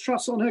supporting Ms.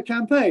 Truss on her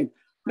campaign.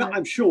 Now,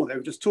 I'm sure they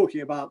were just talking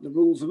about the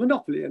rules of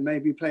monopoly and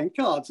maybe playing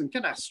cards and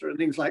canasta and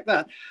things like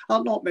that.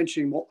 I'm not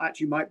mentioning what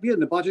actually might be in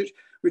the budget,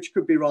 which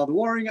could be rather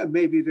worrying, and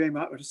maybe they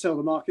might want to sell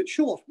the market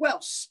short.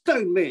 Well,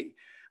 stone me.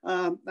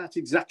 That's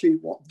exactly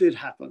what did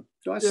happen.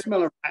 Do I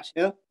smell a rat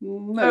here?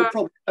 No,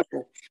 probably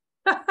not.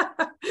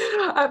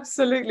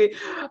 Absolutely.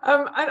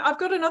 And I've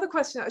got another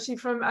question actually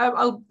from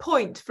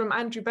from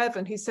Andrew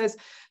Bevan, who says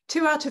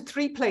 2 out of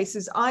 3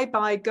 places I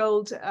buy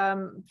gold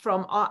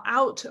from are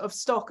out of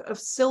stock of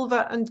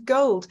silver and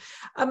gold.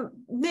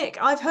 Nick,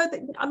 I've heard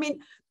that, I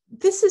mean,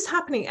 this is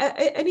happening.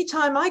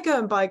 Anytime I go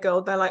and buy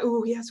gold, they're like,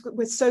 oh yes,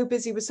 we're so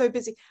busy.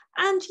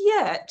 And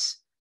yet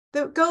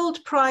the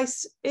gold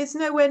price is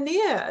nowhere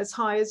near as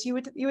high as you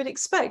would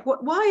expect.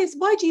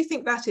 Why do you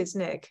think that is,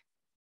 Nick?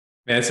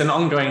 Yeah, it's an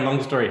ongoing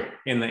long story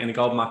in the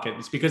gold market.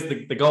 It's because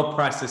the gold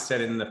price is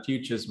set in the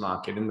futures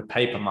market, in the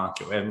paper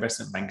market where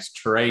investment banks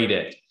trade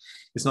it.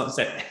 It's not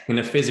set in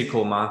a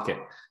physical market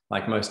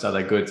like most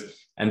other goods.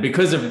 And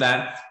because of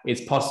that,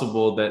 it's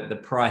possible that the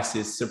price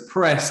is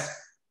suppressed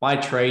by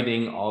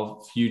trading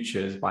of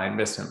futures by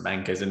investment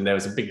bankers. And there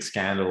was a big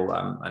scandal,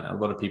 and a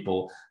lot of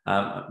people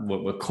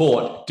were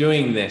caught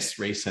doing this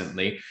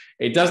recently.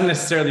 It doesn't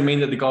necessarily mean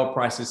that the gold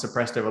price is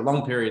suppressed over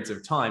long periods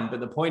of time, but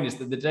the point is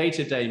that the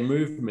day-to-day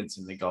movements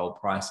in the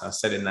gold price are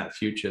set in that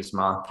futures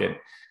market.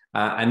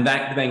 And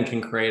that then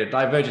can create a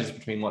divergence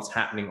between what's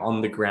happening on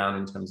the ground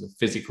in terms of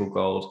physical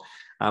gold.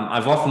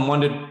 I've often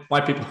wondered why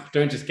people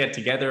don't just get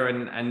together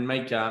and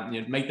make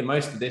the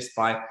most of this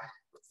by,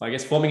 I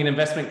guess, forming an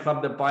investment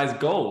club that buys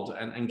gold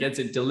and gets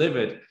it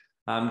delivered,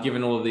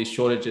 given all of these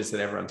shortages that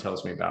everyone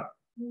tells me about.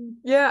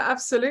 Yeah,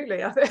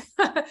 absolutely.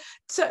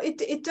 So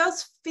it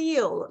does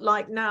feel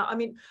like now, I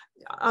mean,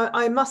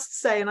 I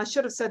must say, and I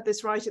should have said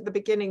this right at the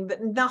beginning,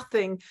 that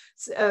nothing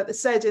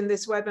said in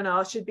this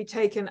webinar should be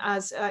taken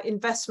as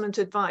investment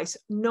advice,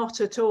 not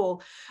at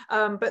all.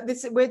 But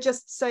we're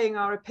just saying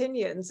our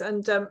opinions.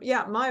 And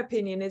yeah, my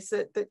opinion is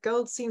that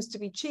gold seems to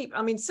be cheap.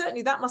 I mean,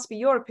 certainly that must be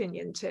your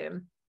opinion,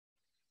 Tim.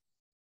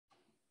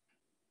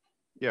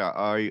 Yeah,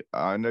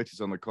 I noticed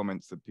on the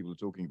comments that people are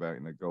talking about,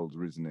 gold's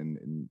risen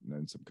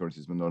in some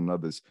currencies, but not in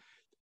others.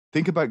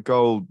 Think about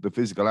gold, the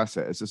physical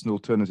asset, as just an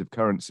alternative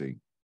currency.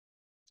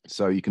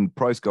 So you can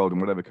price gold in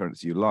whatever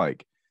currency you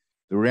like.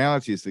 The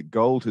reality is that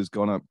gold has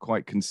gone up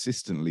quite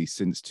consistently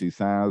since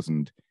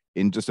 2000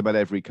 in just about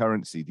every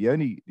currency. The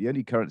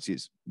only currency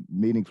it's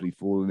meaningfully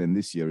fallen in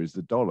this year is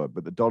the dollar,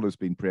 but the dollar's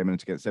been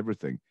preeminent against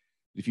everything.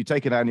 If you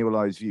take an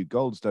annualized view,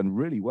 gold's done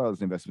really well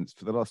as investments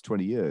for the last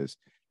 20 years.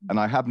 And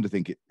I happen to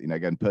think it,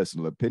 again,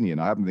 personal opinion,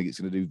 I happen to think it's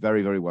going to do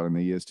very, very well in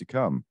the years to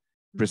come,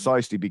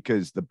 precisely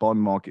because the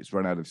bond market's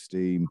run out of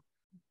steam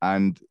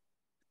and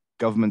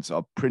governments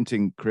are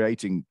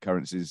creating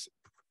currencies,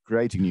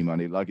 creating new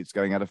money like it's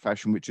going out of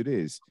fashion, which it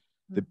is.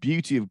 The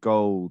beauty of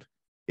gold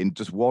in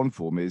just one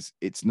form is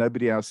it's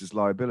nobody else's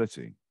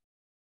liability.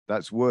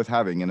 That's worth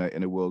having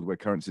in a world where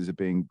currencies are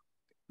being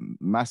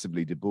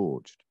massively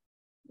debauched.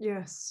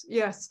 Yes,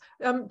 yes.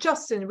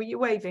 Justin, were you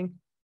waving?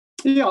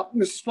 Yeah,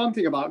 this is one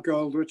thing about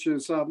gold, which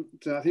is I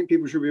think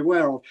people should be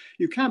aware of.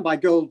 You can buy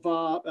gold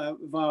via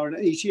an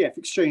ETF,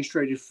 exchange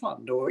traded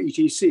fund, or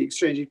ETC,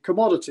 exchange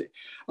commodity,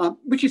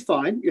 which is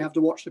fine. You have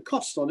to watch the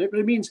costs on it, but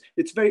it means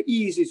it's very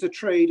easy to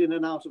trade in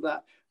and out of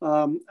that,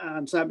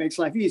 and so that makes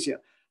life easier.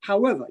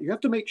 However, you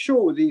have to make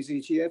sure with these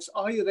ETFs,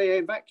 are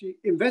they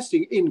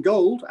investing in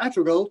gold,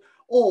 actual gold,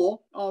 or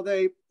are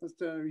they, as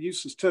the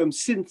useless term,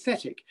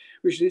 synthetic,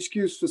 which is an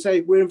excuse for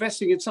saying we're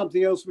investing in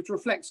something else which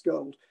reflects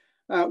gold.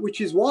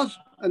 Which is what?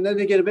 And then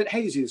they get a bit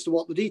hazy as to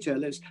what the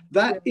detail is.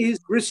 That is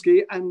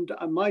risky, and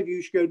in my view,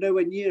 you should go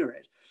nowhere near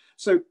it.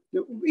 So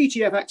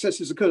ETF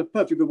access is a kind of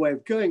perfectly good way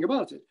of going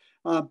about it,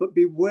 but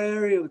be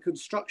wary of the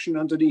construction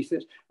underneath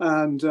it,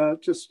 and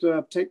just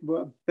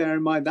bear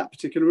in mind that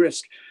particular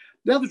risk.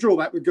 The other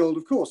drawback with gold,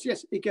 of course,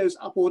 yes, it goes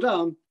up or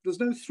down. There's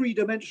no three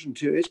dimension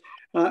to it,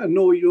 and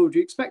nor would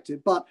you expect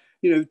it. But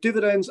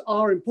dividends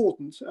are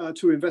important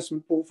to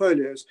investment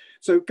portfolios.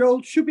 So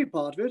gold should be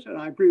part of it, and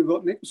I agree with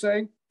what Nick was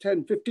saying.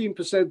 10,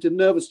 15% in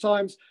nervous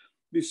times.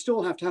 You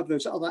still have to have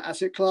those other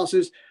asset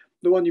classes.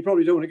 The one you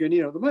probably don't want to go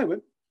near at the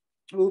moment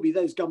will be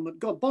those government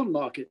bond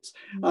markets,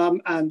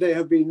 and they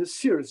have been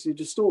seriously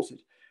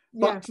distorted.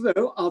 But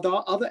though, there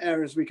are other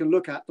areas we can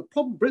look at. The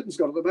problem Britain's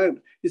got at the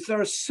moment is there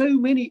are so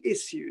many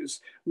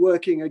issues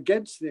working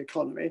against the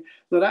economy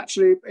that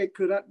actually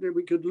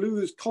we could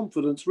lose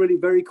confidence really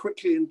very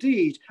quickly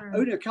indeed.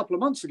 Only a couple of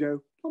months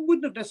ago, I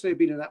wouldn't have necessarily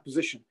been in that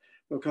position,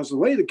 because the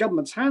way the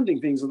government's handling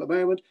things at the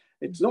moment,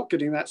 it's not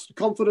getting that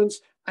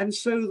confidence. And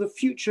so the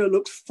future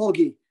looks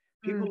foggy.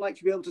 People like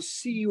to be able to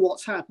see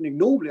what's happening.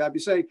 Normally, I'd be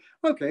saying,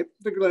 okay,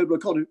 the global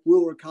economy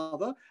will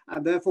recover,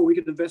 and therefore we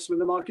can invest when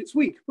the market's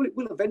weak. Well, it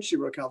will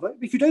eventually recover.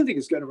 If you don't think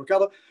it's going to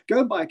recover, go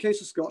and buy a case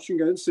of scotch and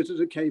go and sit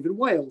at a cave in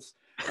Wales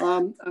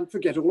and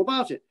forget all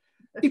about it.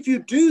 If you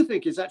do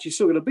think it's actually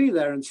still going to be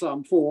there in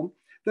some form,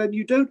 then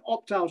you don't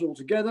opt out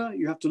altogether.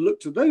 You have to look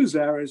to those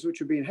areas which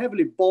have been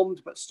heavily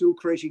bombed but still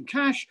creating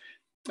cash,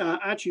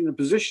 actually in a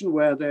position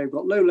where they've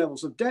got low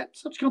levels of debt.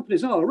 Such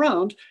companies are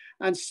around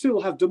and still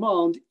have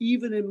demand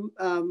even in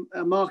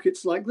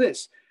markets like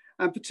this.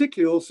 And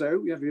particularly also,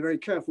 we have to be very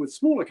careful with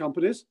smaller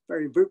companies,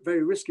 very,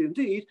 very risky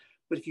indeed.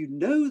 But if you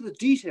know the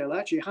detail,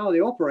 actually how they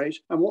operate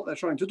and what they're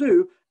trying to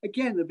do,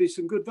 again, there'll be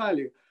some good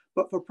value.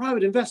 But for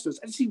private investors,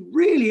 and to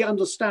really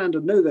understand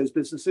and know those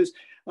businesses,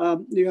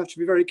 you have to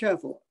be very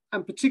careful.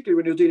 And particularly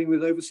when you're dealing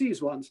with overseas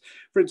ones.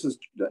 For instance,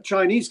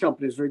 Chinese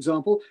companies, for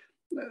example,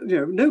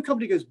 no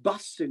company goes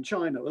bust in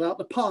China without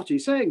the party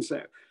saying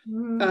so.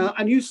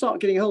 And you start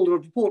getting hold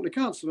of important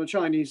accounts from a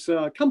Chinese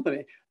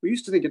company. We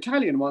used to think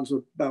Italian ones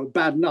were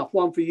bad enough,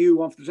 one for you,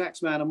 one for the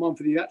tax man, and one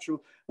for the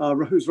actual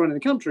who's running the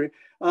country.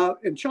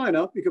 In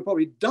China, you could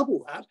probably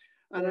double that.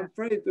 And I'm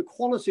afraid the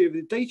quality of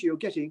the data you're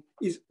getting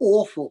is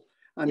awful.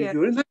 And if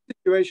you're in that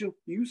situation,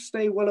 you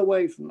stay well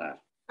away from that.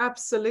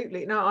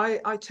 Absolutely. No,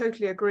 I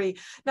totally agree.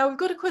 Now, we've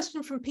got a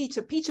question from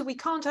Peter. Peter, we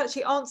can't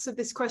actually answer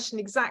this question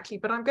exactly,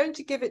 but I'm going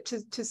to give it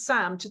to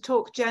Sam to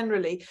talk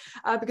generally,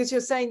 because you're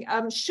saying,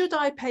 should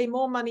I pay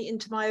more money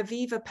into my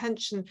Aviva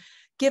pension,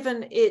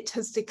 given it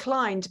has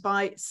declined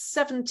by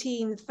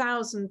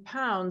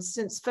 £17,000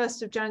 since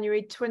 1st of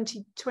January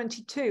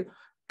 2022?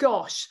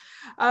 Gosh.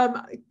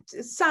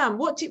 Sam,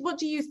 what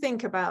do you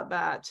think about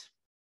that?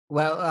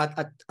 Well,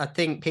 I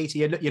think, Peter,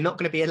 you're not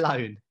going to be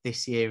alone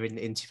this year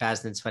in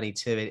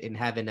 2022 in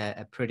having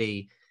a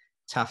pretty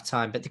tough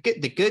time. But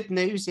the good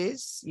news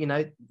is,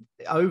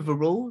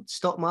 overall,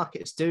 stock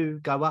markets do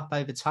go up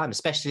over time,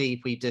 especially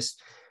if we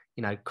just,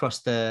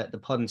 cross the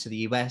pond into the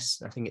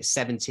US. I think it's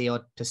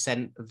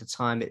 70% of the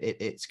time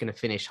it's going to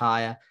finish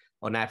higher.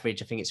 On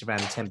average, I think it's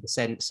around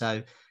 10%.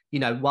 So,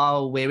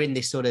 while we're in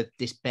this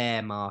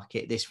bear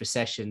market, this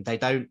recession, they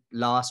don't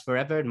last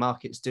forever and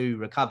markets do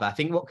recover. I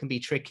think what can be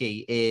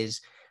tricky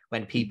is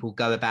when people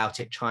go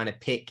about it trying to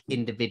pick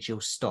individual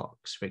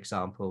stocks, for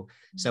example.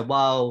 So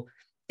while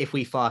if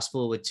we fast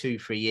forward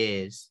 2-3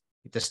 years,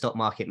 the stock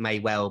market may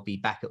well be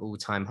back at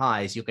all-time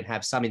highs, you can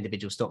have some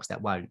individual stocks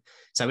that won't.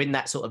 So in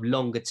that sort of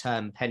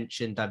longer-term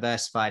pension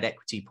diversified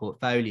equity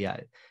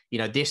portfolio,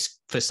 this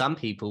for some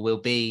people will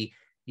be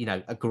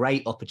a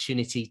great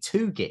opportunity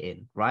to get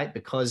in, right?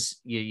 Because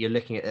you're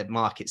looking at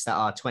markets that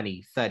are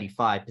 20,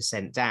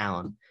 35%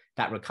 down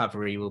that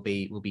recovery will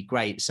be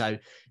great. So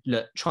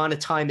look, trying to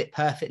time it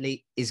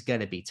perfectly is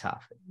going to be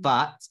tough.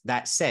 But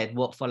that said,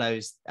 what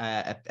follows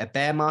a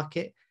bear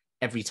market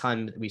every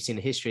time that we've seen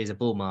in history is a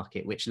bull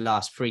market, which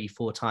lasts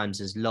 3-4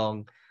 times as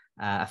long.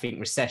 I think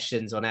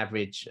recessions on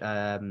average,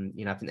 I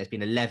think there's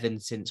been 11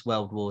 since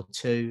World War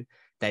II.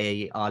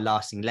 They are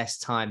lasting less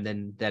time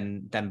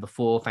than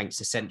before, thanks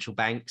to central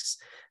banks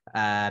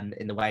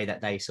in the way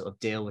that they sort of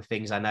deal with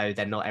things. I know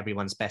they're not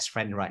everyone's best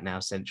friend right now,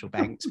 central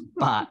banks,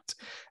 but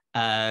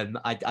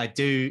I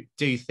do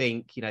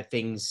think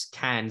things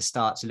can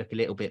start to look a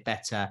little bit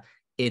better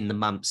in the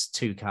months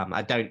to come.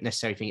 I don't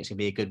necessarily think it's going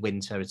to be a good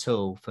winter at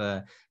all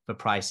for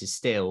prices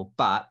still,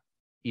 but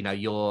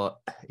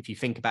if you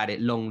think about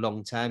it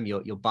long term,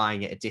 you're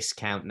buying at a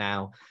discount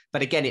now.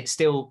 But again, it's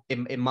still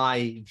in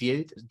my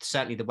view,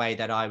 certainly the way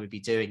that I would be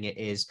doing it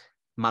is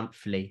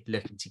monthly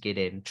looking to get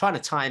in. Trying to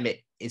time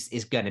it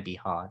is going to be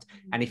hard.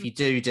 And if you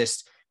do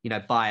just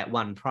buy at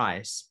one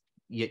price,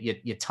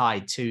 you're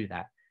tied to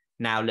that.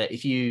 Now look,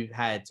 if you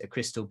had a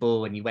crystal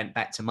ball and you went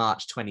back to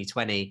March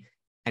 2020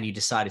 and you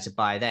decided to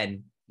buy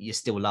then, you're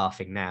still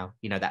laughing now,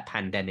 that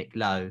pandemic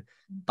low.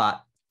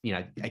 But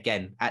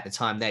again, at the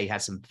time there, you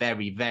had some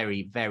very,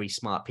 very, very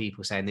smart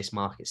people saying this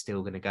market's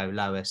still going to go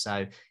lower.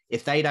 So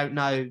if they don't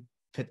know,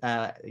 to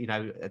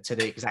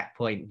the exact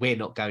point, we're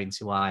not going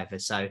to either.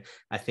 So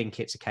I think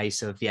it's a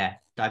case of,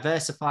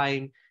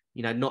 diversifying,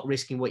 not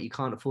risking what you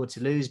can't afford to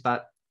lose,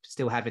 but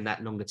still having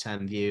that longer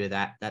term view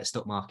that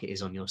stock market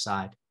is on your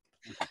side.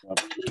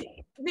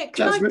 Nick,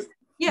 Jasmine,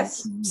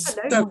 yes.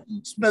 Hello.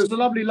 There's a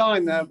lovely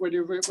line there when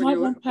you're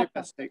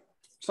investing.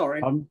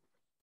 Sorry.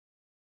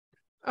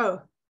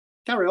 Oh.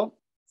 Carry on.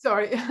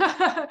 Sorry,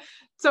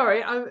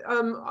 sorry.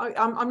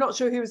 I'm not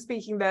sure who was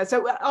speaking there.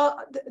 So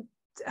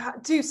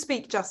do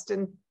speak,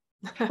 Justin.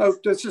 Oh,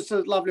 there's just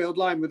a lovely old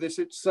line with this.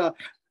 It's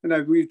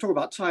we talk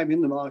about time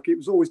in the market. It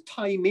was always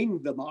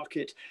timing the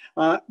market,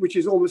 which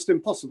is almost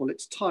impossible.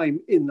 It's time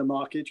in the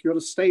market. You've got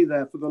to stay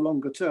there for the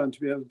longer term to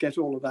be able to get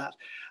all of that,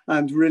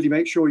 and really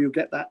make sure you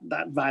get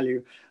that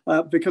value,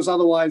 because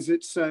otherwise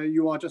it's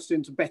you are just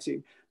into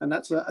betting, and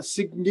that's a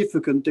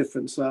significant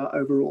difference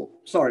overall.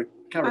 Sorry.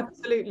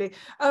 Absolutely.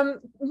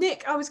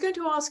 Nick, I was going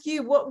to ask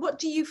you, what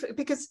do you,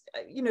 because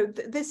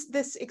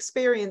this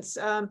experience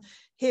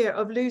here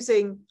of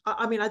losing,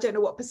 I mean, I don't know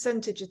what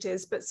percentage it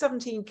is, but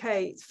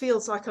 17K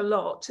feels like a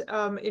lot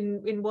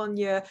in 1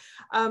 year.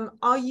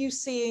 Are you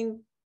seeing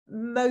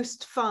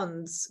most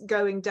funds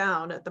going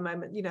down at the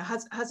moment?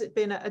 Has it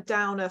been a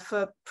downer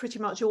for pretty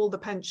much all the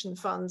pension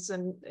funds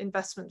and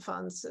investment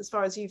funds as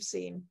far as you've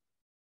seen?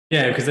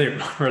 Yeah, because they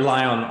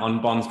rely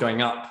on bonds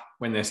going up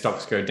when their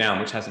stocks go down,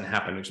 which hasn't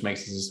happened, which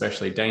makes this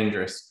especially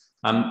dangerous.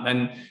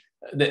 And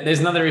there's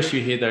another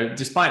issue here, though.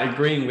 Despite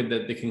agreeing with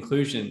the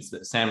conclusions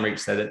that Sam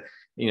reached, that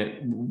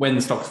when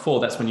the stocks fall,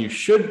 that's when you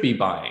should be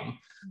buying.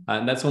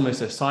 And that's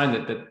almost a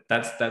sign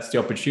that's the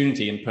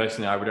opportunity. And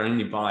personally, I would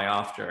only buy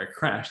after a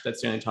crash.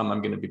 That's the only time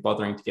I'm going to be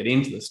bothering to get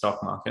into the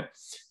stock market.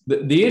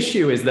 The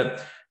issue is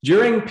that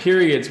during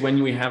periods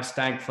when we have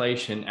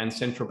stagflation and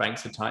central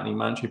banks are tightening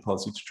monetary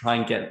policy to try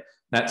and get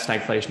that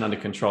stagflation under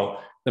control,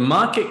 the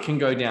market can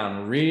go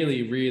down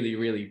really, really,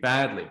 really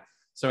badly.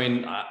 So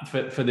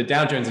for the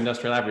Dow Jones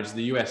Industrial Average,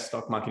 the US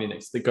stock market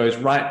index that goes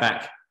right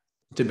back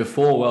to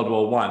before World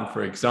War I,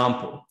 for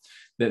example,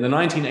 the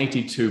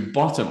 1982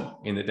 bottom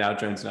in the Dow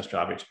Jones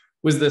Industrial Average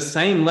was the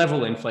same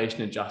level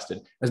inflation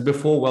adjusted as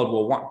before World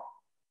War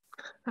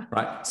I,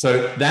 right?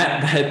 So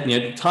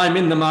that time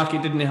in the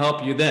market didn't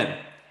help you then.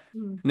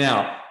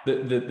 Now,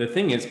 the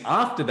thing is,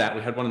 after that,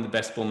 we had one of the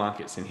best bull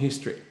markets in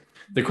history.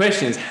 The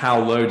question is,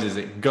 how low does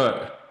it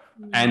go?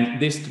 And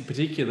this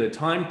particular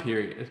time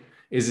period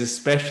is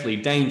especially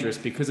dangerous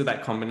because of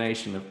that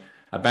combination of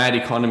a bad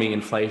economy,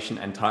 inflation,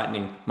 and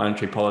tightening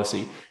monetary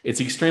policy. It's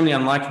extremely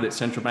unlikely that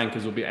central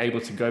bankers will be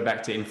able to go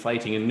back to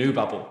inflating a new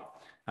bubble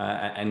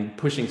and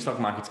pushing stock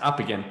markets up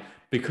again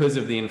because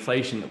of the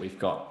inflation that we've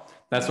got.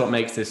 That's what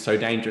makes this so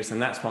dangerous, and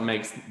that's what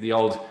makes the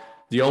old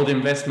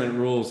investment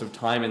rules of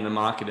time in the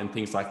market and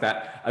things like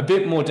that a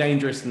bit more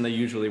dangerous than they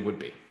usually would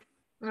be.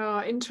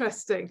 Oh,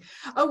 interesting.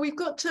 Oh, we've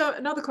got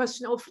another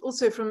question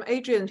also from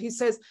Adrian, who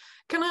says,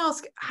 can I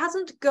ask,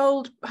 haven't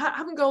gold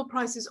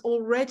prices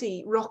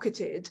already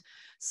rocketed?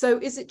 So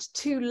is it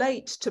too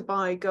late to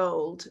buy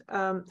gold?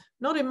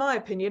 Not in my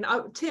opinion.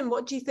 Tim,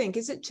 what do you think?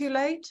 Is it too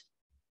late?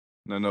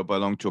 No, not by a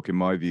long chalk in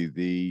my view.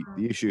 The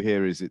issue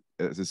here is,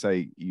 as I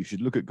say, you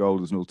should look at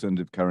gold as an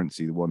alternative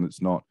currency, the one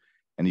that's not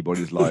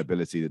anybody's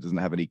liability, that doesn't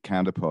have any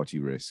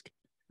counterparty risk.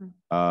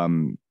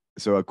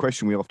 So a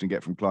question we often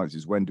get from clients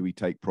is, when do we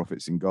take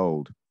profits in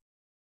gold?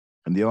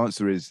 And the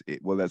answer is,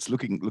 that's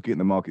looking at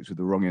the markets with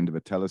the wrong end of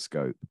a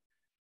telescope.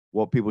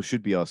 What people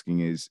should be asking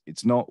is,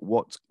 it's not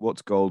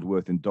what's gold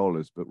worth in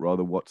dollars, but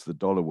rather what's the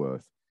dollar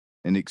worth.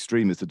 In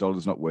extremis, the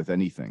dollar's not worth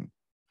anything.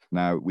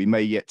 Now, we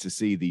may yet to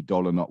see the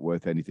dollar not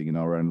worth anything in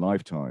our own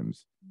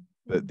lifetimes,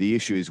 but the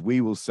issue is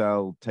we will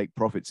take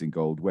profits in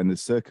gold when the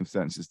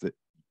circumstances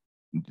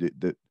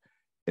that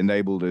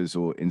enabled us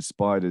or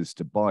inspired us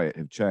to buy it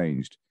have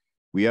changed.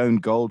 We own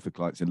gold for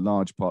clients in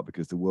large part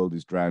because the world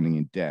is drowning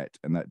in debt,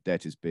 and that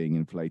debt is being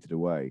inflated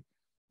away.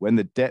 When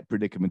the debt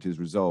predicament is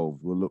resolved,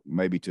 we'll look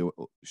maybe to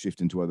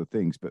shift into other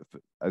things. But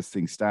as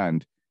things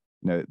stand,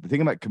 the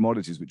thing about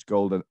commodities, which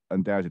gold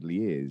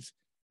undoubtedly is,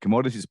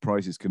 commodities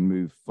prices can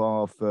move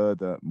far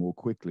further more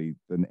quickly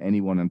than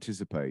anyone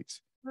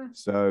anticipates.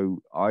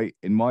 So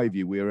in my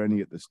view, we are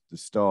only at the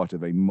start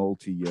of a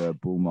multi-year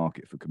bull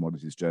market for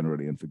commodities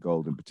generally, and for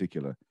gold in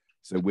particular.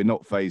 So we're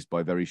not phased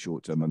by very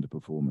short-term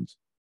underperformance.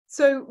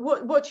 So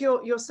what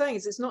you're saying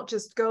is it's not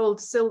just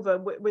gold, silver.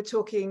 We're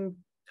talking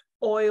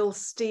oil,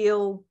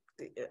 steel.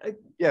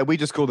 Yeah, we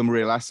just call them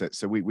real assets.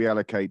 So we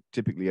allocate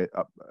typically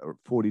up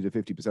 40 to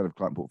 50% of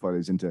client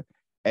portfolios into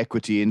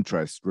equity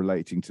interest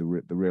relating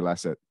to the real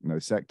asset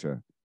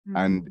sector.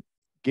 And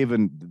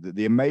given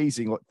the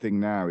amazing thing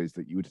now is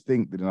that you would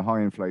think that in a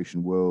high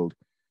inflation world,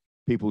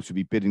 people should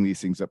be bidding these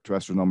things up to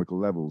astronomical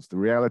levels. The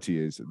reality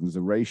is that there's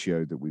a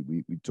ratio that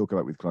we talk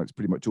about with clients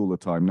pretty much all the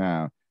time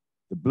now.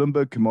 The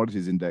Bloomberg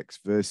Commodities Index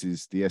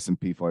versus the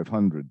S&P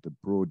 500, the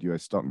broad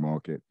US stock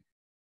market,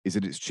 is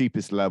at its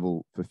cheapest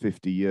level for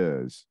 50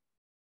 years.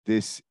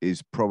 This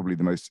is probably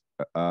the most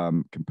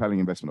compelling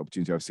investment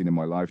opportunity I've seen in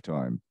my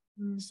lifetime.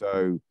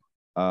 So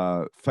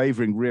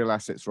favoring real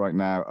assets right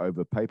now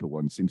over paper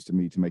ones seems to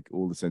me to make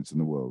all the sense in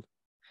the world.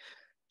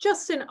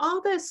 Justin,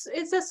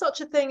 is there such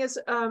a thing as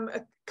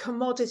a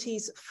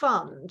commodities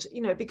fund?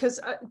 Because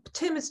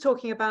Tim is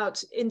talking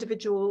about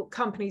individual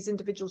companies,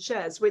 individual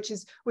shares, which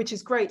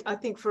is great, I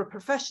think, for a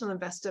professional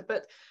investor.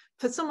 But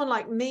for someone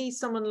like me,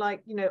 someone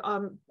like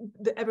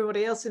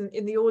everybody else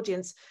in the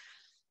audience,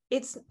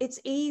 it's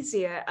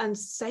easier and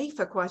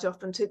safer quite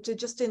often to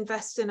just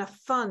invest in a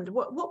fund.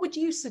 What would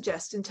you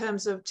suggest in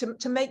terms of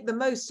to make the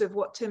most of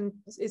what Tim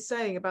is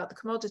saying about the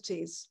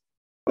commodities?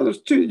 Well,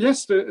 there's two.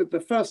 Yes,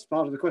 the first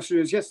part of the question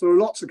is yes, there are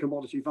lots of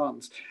commodity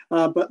funds,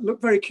 but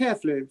look very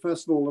carefully,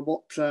 first of all,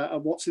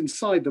 at what's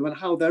inside them and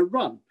how they're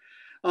run.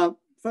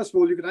 First of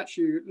all, you can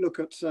actually look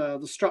at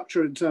the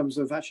structure in terms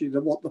of actually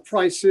what the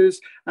price is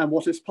and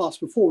what its past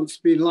performance has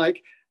been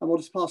like, and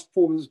what its past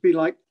performance has been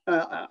like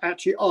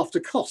actually after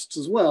costs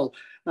as well,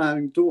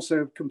 and to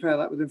also compare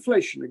that with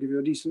inflation to give you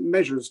a decent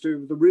measure as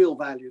to the real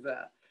value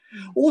there.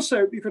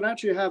 Also, you can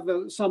actually have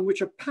some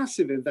which are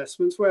passive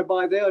investments,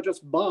 whereby they are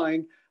just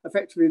buying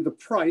effectively the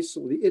price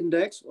or the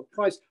index or the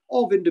price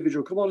of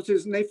individual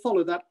commodities, and they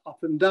follow that up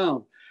and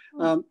down.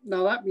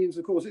 Now, that means,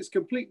 of course, it's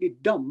completely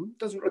dumb,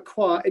 doesn't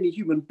require any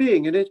human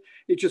being in it.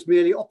 It just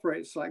merely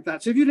operates like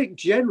that. So if you think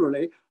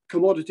generally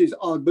commodities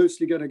are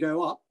mostly going to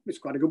go up, it's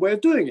quite a good way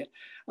of doing it.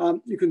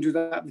 You can do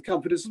that with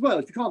companies as well.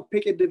 If you can't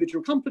pick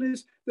individual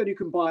companies, then you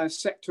can buy a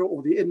sector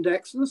or the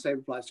index, and the same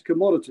applies to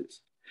commodities.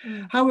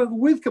 However,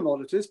 with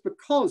commodities,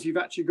 because you've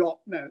actually got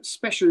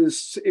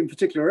specialists in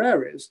particular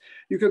areas,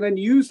 you can then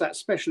use that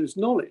specialist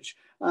knowledge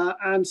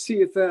and see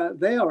if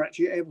they are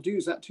actually able to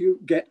use that to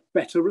get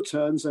better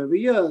returns over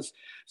years.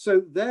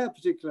 So their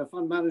particular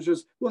fund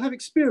managers will have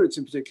experience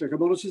in particular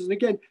commodities. And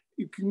again,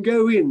 you can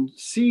go in,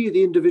 see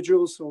the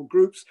individuals or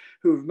groups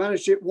who have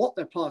managed it, what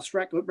their past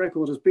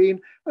record has been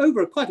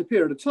over quite a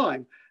period of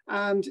time.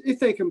 And if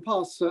they can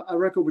pass a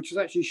record which is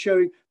actually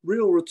showing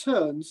real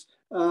returns,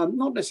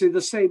 not necessarily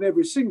the same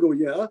every single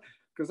year,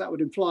 because that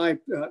would imply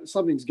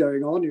something's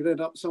going on. You'd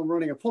end up someone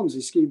running a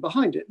Ponzi scheme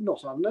behind it,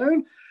 not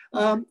unknown.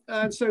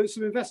 And so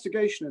some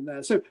investigation in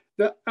there. So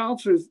the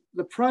answer is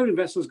the private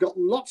investor's got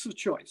lots of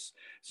choice.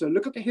 So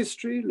look at the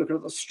history, look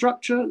at the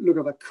structure, look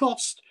at the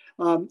cost,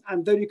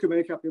 and then you can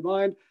make up your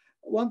mind.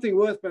 One thing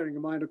worth bearing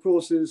in mind, of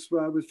course, is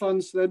with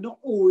funds, they're not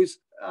always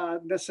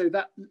necessarily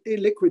that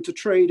illiquid to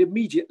trade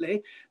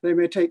immediately. They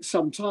may take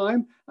some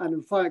time,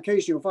 and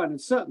occasionally you'll find in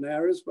certain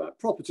areas, but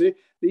property,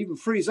 they even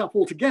freeze up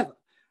altogether.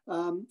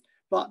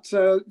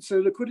 So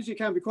liquidity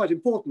can be quite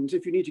important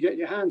if you need to get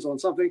your hands on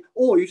something,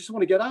 or you just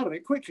want to get out of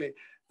it quickly.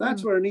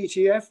 That's where an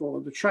ETF or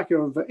the tracker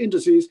of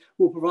indices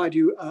will provide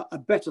you a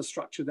better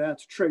structure there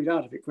to trade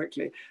out of it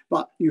quickly.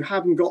 But you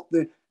haven't got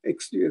the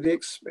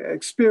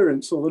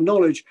experience or the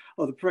knowledge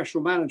of the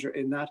professional manager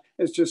in that.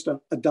 It's just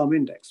a dumb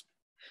index.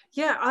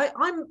 Yeah,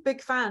 I'm a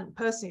big fan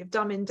personally of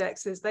dumb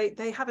indexes.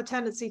 They have a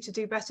tendency to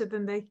do better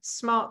than the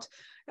smart,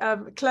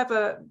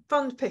 clever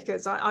fund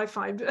pickers, I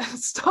find,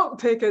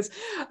 stock pickers.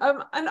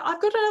 And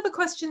I've got another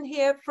question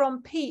here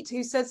from Pete,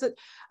 who says that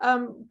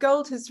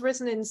gold has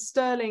risen in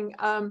sterling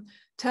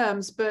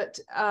terms, but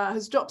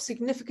has dropped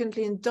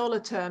significantly in dollar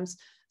terms.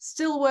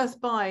 Still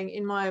worth buying,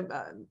 in my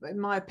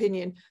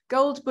opinion.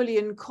 Gold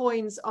bullion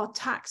coins are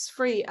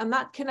tax-free, and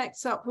that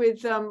connects up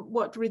with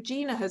what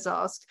Regina has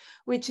asked,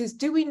 which is,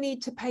 do we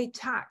need to pay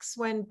tax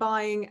when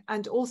buying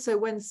and also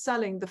when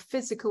selling the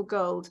physical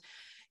gold?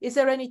 Is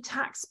there any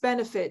tax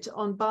benefit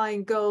on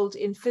buying gold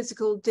in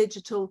physical,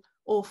 digital,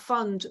 or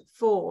fund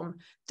form?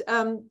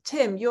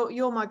 Tim,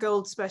 you're my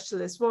gold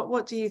specialist.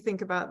 What do you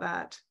think about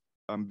that?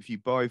 If you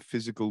buy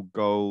physical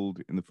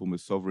gold in the form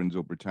of sovereigns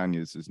or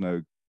Britannias, there's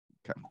no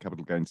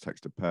capital gains tax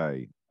to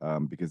pay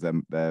because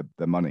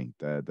they're money,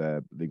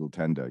 they're legal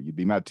tender. You'd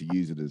be mad to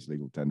use it as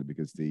legal tender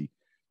because the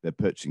their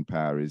purchasing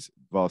power is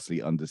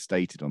vastly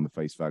understated on the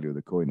face value of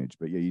the coinage.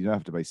 But yeah, you don't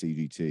have to pay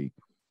CGT.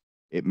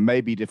 It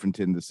may be different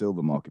in the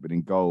silver market, but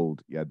in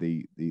gold, yeah,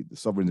 the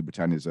sovereigns in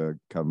Britannia's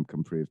come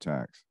free of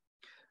tax.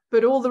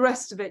 But all the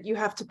rest of it you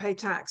have to pay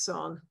tax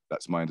on.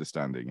 That's my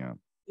understanding, yeah.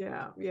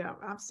 Yeah,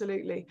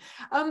 absolutely.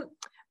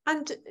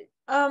 And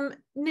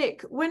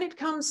Nick, when it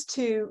comes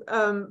to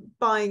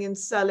buying and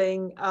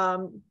selling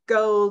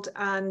gold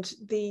and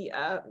the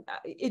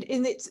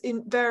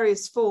in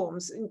various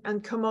forms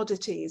and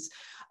commodities,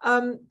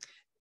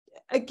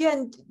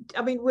 again,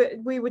 I mean,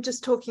 we were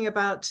just talking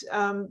about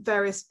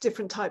various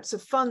different types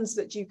of funds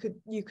that you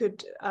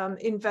could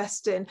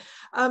invest in.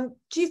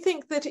 Do you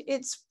think that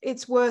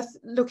it's worth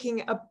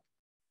looking at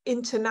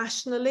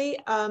internationally,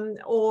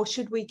 or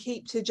should we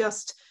keep to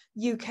just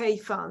UK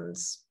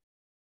funds?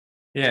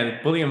 Yeah, the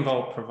Bullion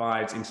Vault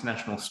provides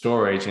international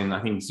storage in,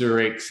 I think,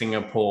 Zurich,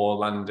 Singapore,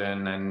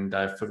 London, and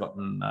I've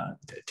forgotten,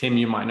 Tim,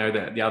 you might know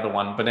the other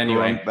one, but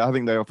anyway. I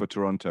think they offer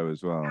Toronto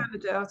as well.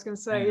 Canada, I was going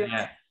to say,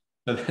 yeah.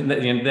 So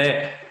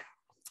they're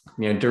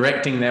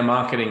directing their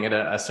marketing at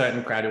a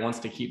certain crowd who wants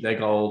to keep their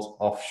gold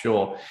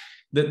offshore.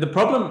 The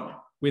problem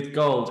with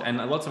gold and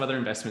lots of other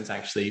investments,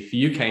 actually, for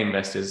UK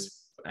investors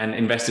and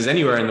investors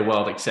anywhere in the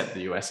world except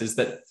the US, is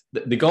that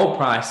the gold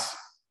price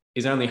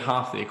is only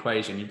half the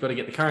equation. You've got to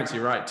get the currency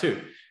right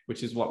too,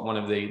 which is what one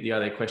of the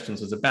other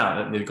questions was about.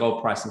 That the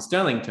gold price in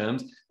sterling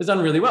terms has done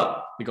really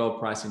well. The gold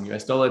price in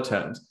US dollar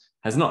terms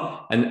has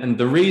not. And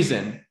the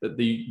reason that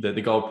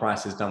the gold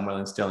price has done well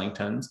in sterling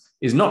terms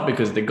is not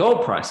because the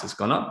gold price has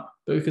gone up,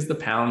 but because the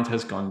pound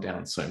has gone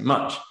down so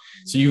much.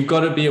 So you've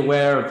got to be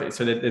aware of it.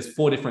 So that there's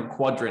 4 different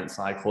quadrants,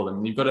 I call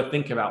them. You've got to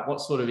think about what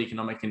sort of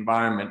economic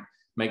environment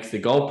makes the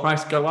gold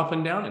price go up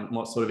and down, and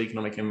what sort of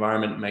economic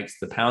environment makes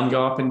the pound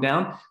go up and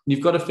down. And you've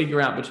got to figure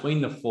out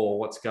between the 4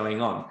 what's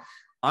going on.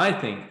 I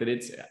think that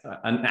it's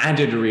an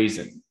added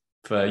reason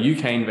for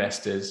UK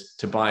investors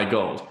to buy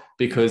gold,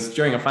 because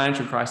during a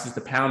financial crisis,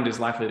 the pound is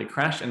likely to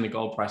crash and the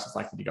gold price is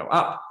likely to go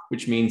up,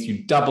 which means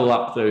you double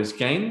up those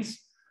gains.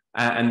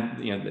 And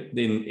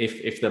then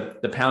if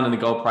the pound and the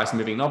gold price are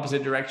moving in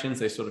opposite directions,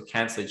 they sort of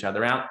cancel each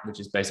other out, which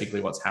is basically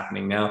what's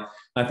happening now.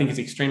 And I think it's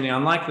extremely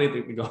unlikely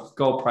that the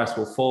gold price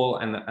will fall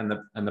and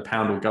the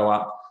pound will go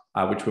up,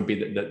 which would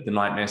be the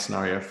nightmare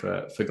scenario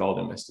for gold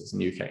investors in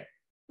the UK.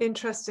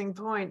 Interesting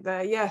point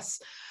there,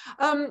 yes.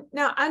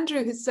 Now,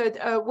 Andrew has said,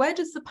 where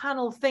does the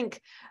panel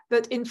think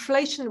that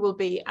inflation will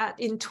be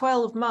in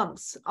 12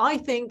 months? I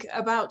think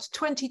about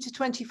 20 to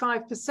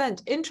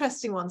 25%.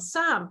 Interesting one.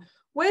 Sam,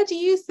 where do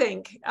you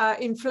think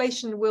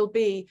inflation will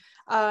be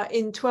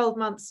in 12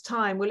 months'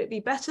 time? Will it be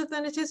better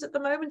than it is at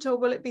the moment, or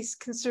will it be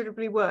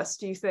considerably worse,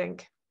 do you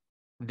think?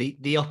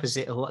 The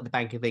opposite of what the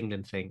Bank of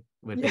England think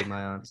would be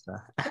my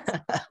answer.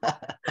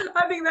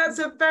 I think that's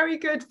a very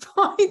good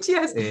point,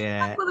 yes.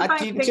 Yeah.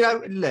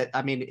 Look,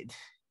 I mean,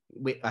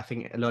 I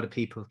think a lot of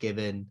people have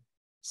given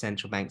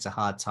central banks a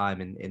hard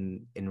time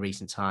in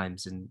recent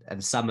times,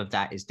 and some of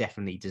that is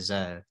definitely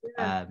deserved.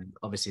 Yeah.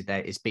 Obviously,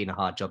 it's been a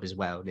hard job as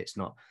well. Let's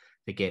not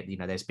forget,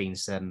 there's been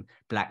some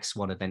black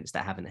swan events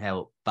that haven't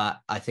helped, but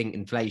I think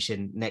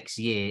inflation next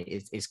year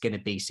is going to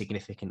be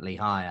significantly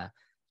higher.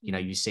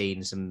 You've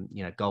seen some,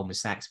 Goldman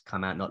Sachs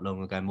come out not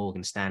long ago,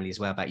 Morgan Stanley as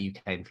well, about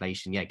UK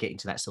inflation, getting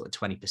to that sort of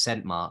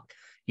 20% mark.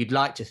 You'd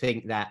like to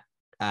think that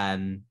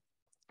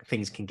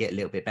things can get a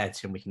little bit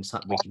better and we can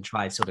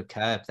try and sort of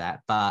curb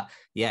that. But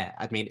yeah,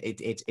 I mean,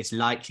 it's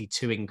likely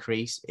to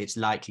increase. It's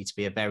likely to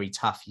be a very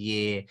tough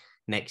year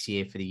next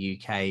year for the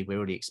UK. We're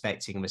already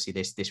expecting, obviously,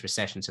 this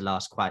recession to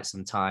last quite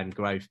some time,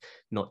 growth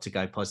not to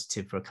go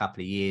positive for a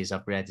couple of years,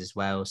 I've read as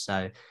well.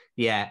 So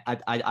yeah,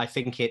 I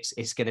think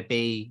it's going to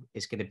be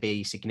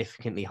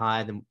significantly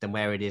higher than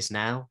where it is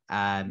now.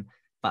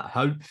 But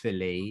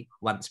hopefully,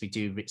 once we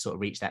do sort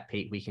of reach that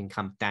peak, we can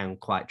come down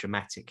quite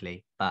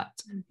dramatically. But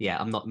yeah,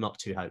 I'm not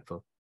too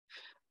hopeful.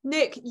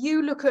 Nick,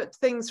 you look at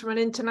things from an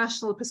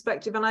international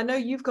perspective, and I know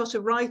you've got a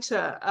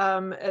writer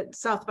at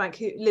South Bank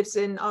who lives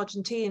in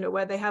Argentina,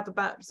 where they have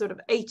about sort of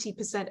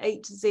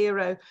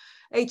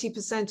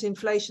 80%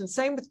 inflation.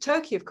 Same with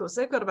Turkey, of course,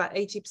 they've got about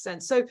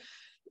 80%. So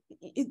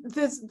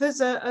there's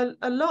a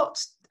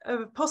lot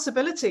of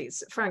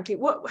possibilities, frankly.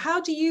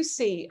 How do you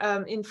see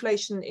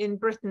inflation in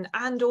Britain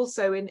and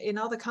also in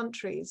other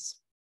countries?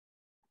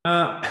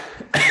 I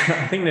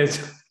think there's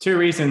 2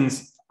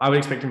 reasons I would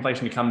expect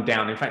inflation to come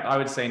down. In fact, I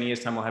would say in a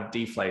year's time we'll have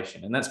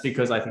deflation. And that's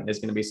because I think there's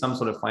going to be some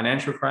sort of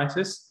financial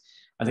crisis.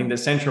 I think that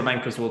central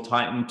bankers will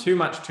tighten too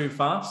much too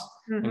fast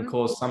and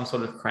cause some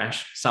sort of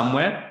crash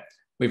somewhere.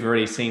 We've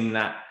already seen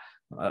that,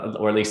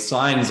 or at least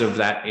signs of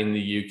that in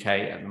the UK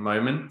at the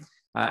moment.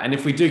 And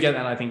if we do get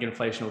that, I think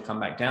inflation will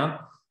come back down.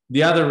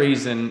 The other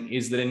reason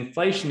is that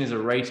inflation is a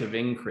rate of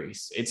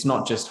increase. It's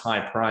not just high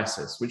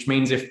prices, which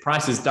means if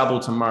prices double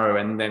tomorrow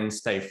and then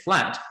stay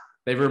flat,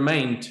 they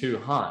remain too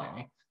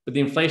high. But the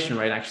inflation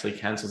rate actually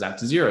cancels out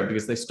to 0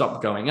 because they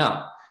stop going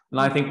up. And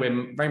I think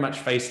we're very much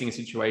facing a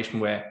situation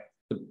where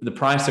the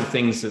price of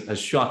things has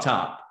shot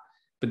up,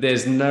 but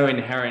there's no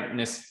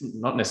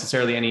not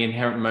necessarily any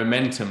inherent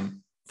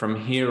momentum from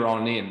here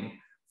on in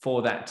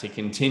for that to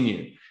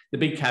continue. The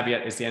big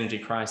caveat is the energy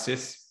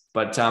crisis,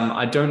 but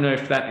I don't know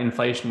if that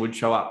inflation would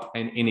show up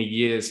in a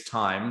year's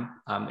time.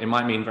 It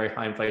might mean very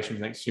high inflation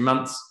for the next few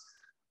months.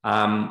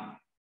 I'm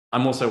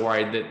also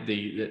worried that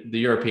the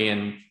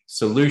European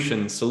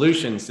solutions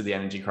to the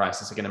energy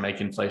crisis are going to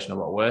make inflation a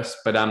lot worse.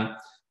 But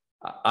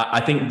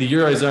I think the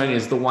Eurozone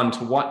is the one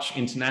to watch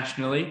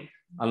internationally,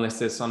 unless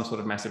there's some sort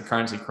of massive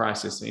currency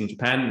crisis in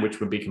Japan, which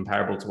would be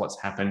comparable to what's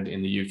happened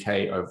in the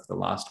UK over the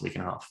last week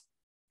and a half.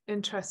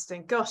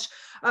 Interesting. Gosh,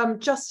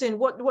 Justin,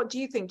 what do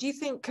you think? Do you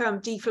think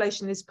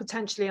deflation is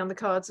potentially on the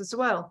cards as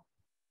well?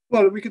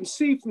 Well, we can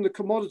see from the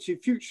commodity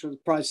future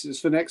prices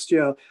for next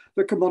year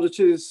that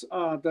commodities,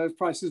 those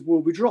prices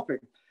will be dropping.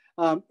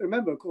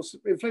 Remember, of course,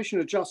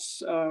 inflation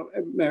adjusts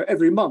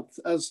every month.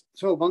 As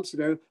 12 months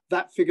ago,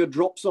 that figure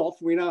drops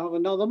off. We now have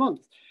another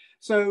month.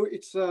 So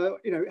it's,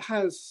 it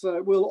has,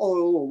 will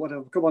oil or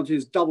whatever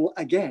commodities double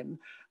again?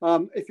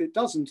 If it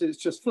doesn't, it's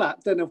just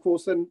flat. Then, of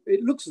course, then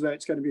it looks as though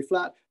it's going to be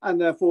flat, and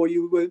therefore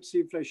you won't see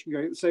inflation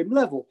going at the same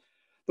level.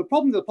 The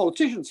problem that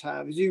politicians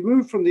have is you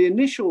move from the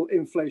initial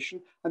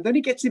inflation and then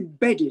it gets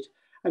embedded,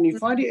 and you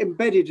find it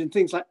embedded in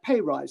things like pay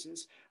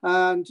rises.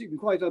 And you can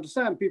quite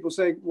understand people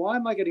saying, why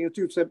am I getting a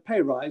 2%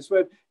 pay rise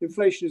when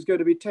inflation is going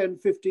to be 10,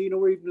 15,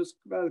 or even as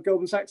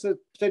Goldman Sachs said,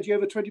 potentially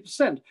over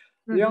 20%?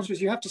 The answer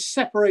is you have to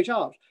separate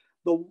out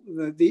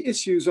the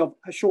issues of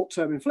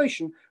short-term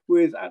inflation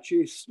with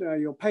actually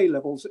your pay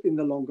levels in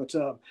the longer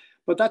term.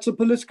 But that's a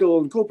political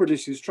and corporate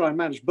issue to try and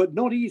manage, but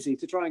not easy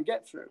to try and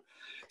get through.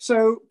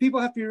 So people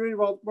have to be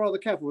really rather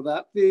careful with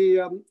that.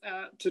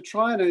 To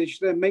try and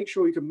then make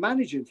sure you can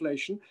manage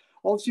inflation,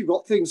 obviously you've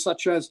got things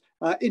such as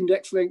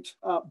index-linked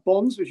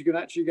bonds, which you can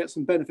actually get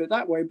some benefit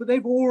that way, but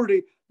they've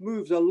already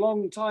moved a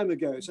long time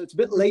ago. So it's a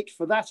bit late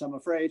for that, I'm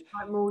afraid.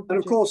 And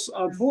of course,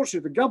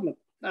 unfortunately, the government,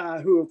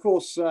 who of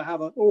course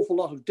have an awful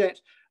lot of debt,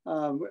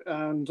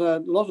 and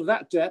a lot of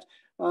that debt,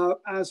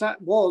 as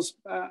that was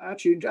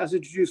actually, as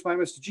introduced by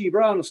Mr. G.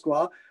 Brown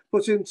Esquire,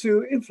 put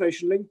into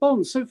inflation-linked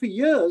bonds. So for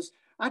years,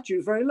 actually it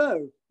was very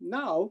low.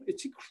 Now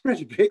it's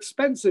incredibly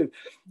expensive.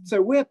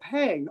 So we're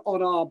paying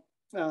on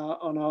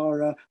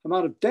our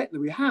amount of debt that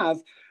we have.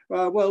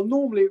 Well,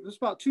 normally it was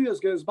about 2 years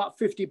ago, it was about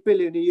 50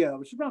 billion a year,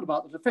 which is around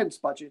about the defence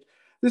budget.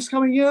 This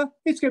coming year,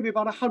 it's going to be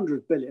about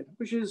 100 billion,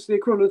 which is the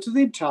equivalent to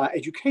the entire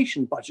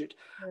education budget.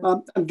 Yeah.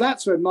 And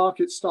that's when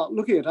markets start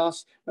looking at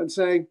us and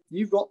saying,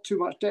 you've got too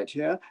much debt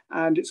here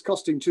and it's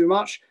costing too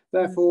much,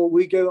 therefore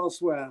we go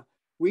elsewhere.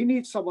 We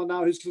need someone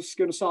now who's just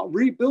going to start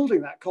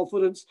rebuilding that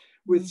confidence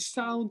with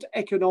sound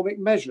economic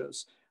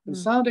measures. And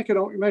sound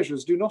economic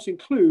measures do not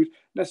include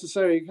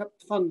necessarily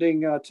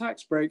funding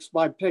tax breaks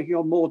by taking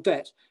on more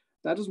debt.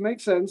 That doesn't make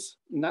sense,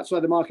 and that's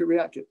why the market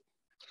reacted.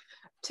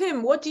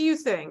 Tim, what do you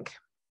think?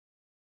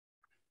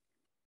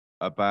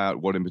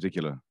 About what in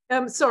particular?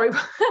 Sorry,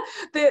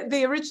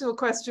 the original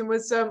question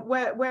was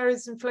where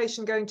is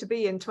inflation going to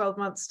be in 12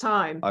 months'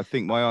 time? I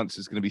think my answer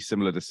is going to be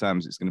similar to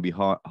Sam's. It's going to be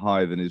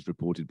higher than is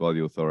reported by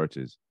the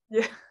authorities.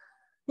 Yeah.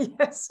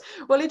 Yes.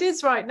 Well, it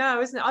is right now,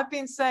 isn't it? I've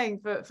been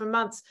saying for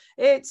months,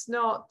 it's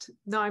not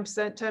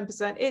 9%,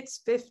 10%,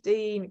 it's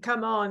 15%.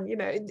 Come on,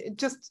 it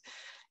just...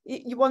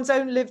 one's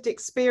own lived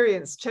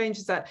experience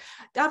changes that.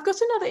 I've got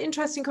another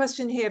interesting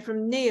question here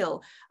from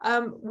Neil,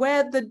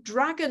 where the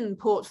Dragon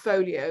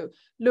portfolio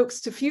looks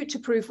to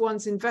future-proof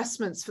one's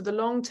investments for the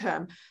long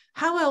term.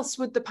 How else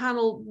would the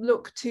panel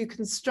look to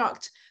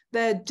construct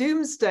their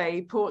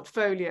doomsday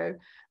portfolio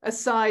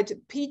aside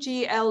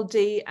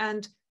PGLD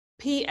and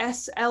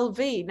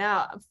PSLV?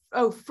 Now,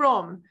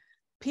 from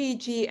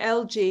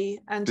PGLG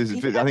and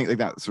I think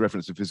that's a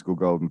reference to physical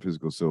gold and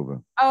physical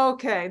silver.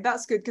 Okay,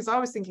 that's good, because I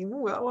was thinking,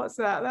 well, what's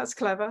that? That's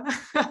clever.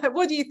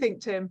 What do you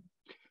think, Tim?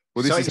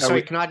 Well,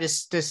 sorry, can I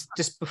just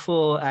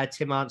before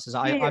Tim answers,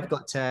 I've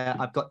got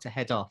to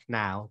head off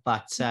now,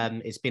 but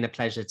it's been a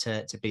pleasure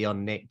to be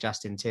on, Nick,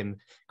 Justin, Tim.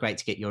 Great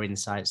to get your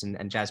insights,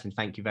 and Jasmine,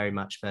 thank you very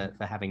much for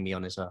having me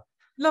on as well.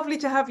 Lovely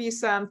to have you,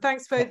 Sam.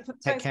 Thanks for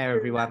take care,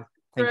 everyone.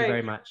 Thank you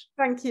very much.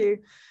 Thank you.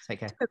 Take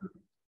care.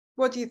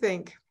 What do you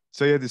think?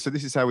 So yeah, so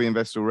this is how we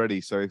invest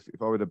already. So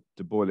if I were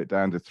to boil it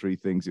down to three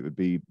things, it would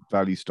be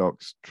value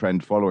stocks,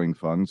 trend following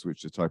funds,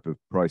 which is a type of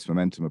price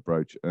momentum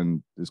approach,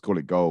 and let's call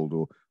it gold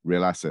or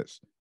real assets.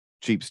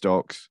 Cheap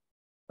stocks,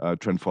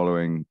 trend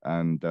following,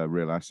 and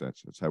real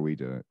assets. That's how we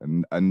do it,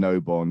 and no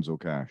bonds or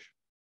cash.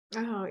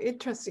 Oh,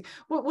 interesting.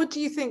 What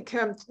do you think,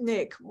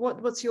 Nick?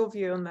 What's your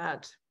view on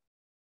that?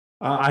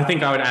 I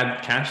think I would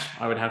add cash.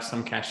 I would have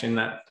some cash in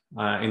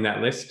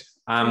that list.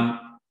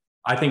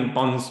 I think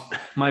bonds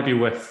might be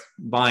worth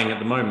buying at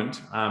the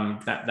moment.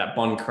 That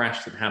bond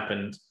crash that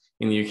happened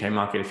in the UK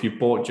market, if you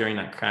bought during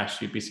that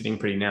crash, you'd be sitting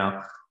pretty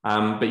now.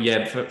 But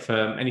yeah, for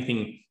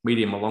anything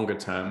medium or longer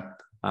term,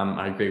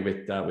 I agree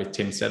with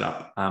Tim's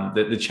setup.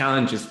 The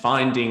challenge is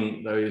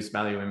finding those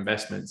value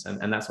investments,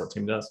 and that's what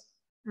Tim does.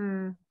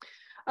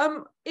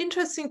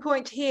 Interesting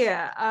point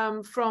here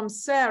from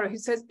Sarah, who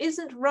says,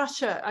 isn't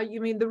Russia, you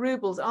mean the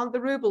rubles, aren't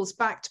the rubles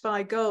backed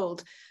by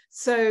gold?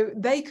 So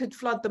they could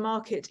flood the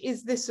market.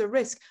 Is this a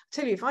risk? I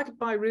tell you, if I could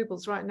buy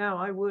rubles right now,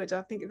 I would.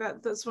 I think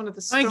that's one of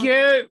the strong... Thank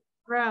you.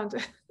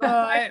 Around.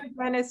 Bye.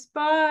 Dennis,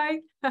 bye.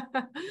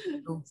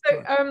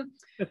 So,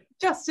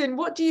 Justin,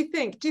 what do you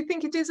think? Do you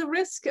think it is a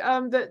risk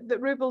that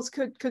rubles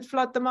could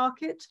flood the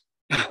market?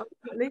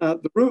 The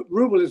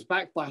ruble is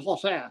backed by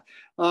hot air,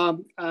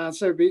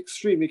 so be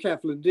extremely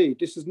careful indeed.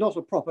 This is not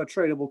a proper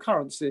tradable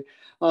currency.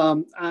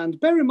 And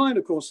bear in mind,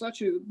 of course,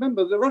 actually,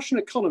 remember, the Russian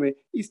economy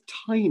is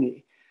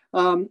tiny.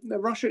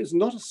 Russia is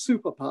not a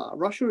superpower.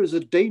 Russia is a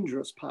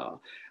dangerous power.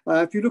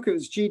 If you look at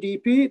its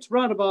GDP, it's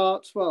around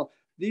about, well,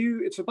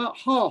 it's about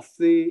half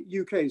the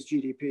UK's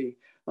GDP,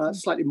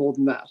 slightly more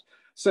than that.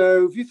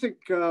 So if you think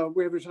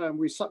every time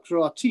we suck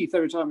through our teeth,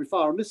 every time we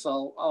fire a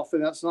missile,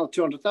 that's another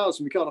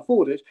 200,000, we can't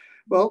afford it.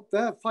 Well,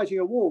 they're fighting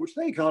a war which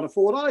they can't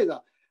afford either.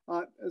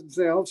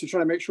 They're obviously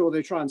trying to make sure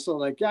they try and sell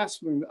their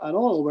gas and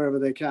oil wherever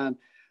they can,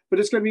 but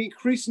it's going to be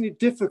increasingly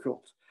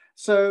difficult.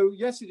 So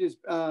yes, it is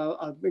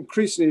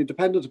increasingly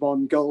dependent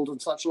upon gold and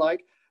such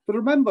like. But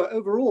remember,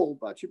 overall,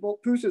 actually,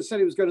 what Putin said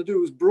he was going to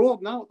do was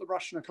broaden out the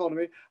Russian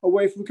economy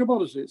away from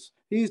commodities.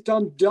 He's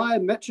done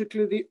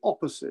diametrically the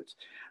opposite.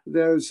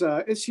 Those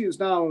issues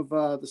now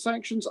of the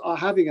sanctions are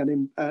having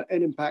an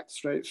impact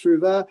straight through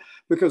there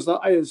because there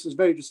is a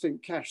very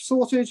distinct cash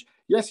shortage.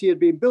 Yes, he had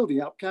been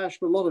building up cash,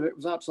 but a lot of it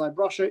was outside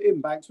Russia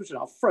in banks, which are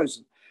now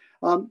frozen.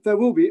 There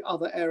will be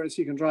other areas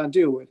he can try and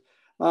deal with.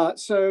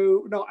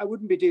 So, no, I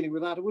wouldn't be dealing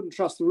with that. I wouldn't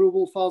trust the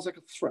ruble as far as I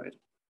could throw it.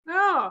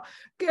 Oh,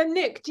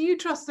 Nick, do you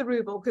trust the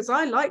ruble? Because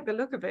I like the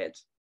look of it.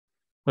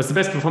 Well, it's the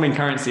best performing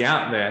currency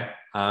out there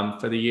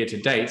for the year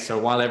to date. So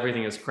while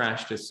everything has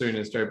crashed as soon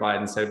as Joe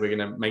Biden said we're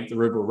going to make the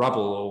ruble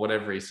rubble or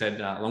whatever he said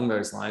along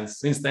those lines,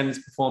 since then it's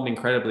performed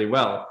incredibly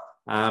well.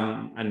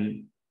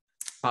 And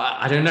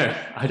I don't know.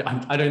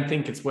 I don't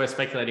think it's worth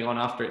speculating on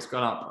after it's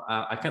gone up.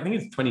 I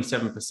think it's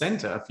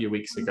 27% a few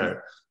weeks ago,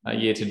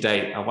 year to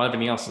date, while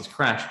everything else has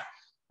crashed.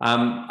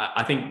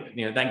 I think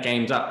that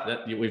game's up.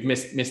 That we've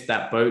missed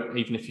that boat.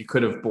 Even if you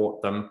could have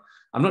bought them,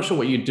 I'm not sure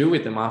what you do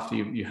with them after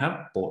you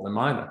have bought them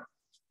either.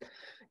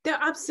 Yeah,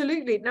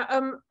 absolutely.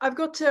 Now, I've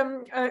got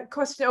a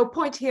question or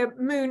point here.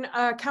 Moon,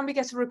 can we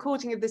get a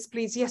recording of this,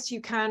 please? Yes,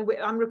 you can.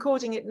 I'm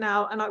recording it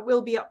now, and I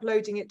will be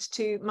uploading it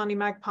to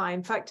MoneyMagpie.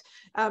 In fact,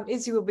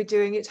 Izzy will be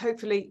doing it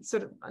hopefully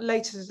sort of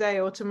later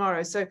today or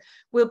tomorrow. So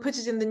we'll put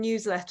it in the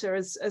newsletter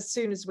as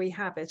soon as we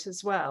have it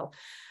as well.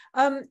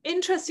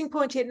 Interesting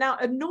point here. Now,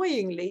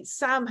 annoyingly,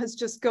 Sam has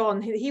just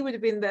gone. He would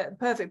have been the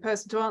perfect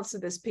person to answer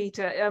this,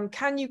 Peter.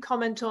 Can you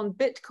comment on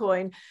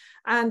Bitcoin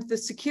and the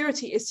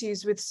security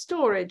issues with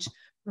storage?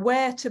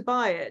 Where to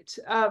buy it?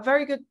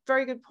 Very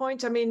good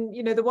point. I mean,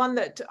 the one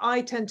that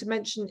I tend to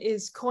mention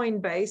is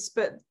Coinbase,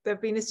 but there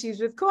have been issues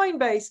with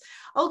Coinbase.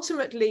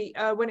 Ultimately,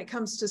 when it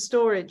comes to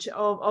storage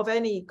of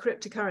any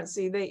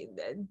cryptocurrency,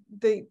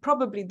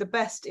 probably the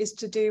best is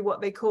to do what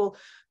they call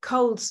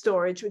cold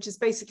storage, which is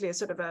basically a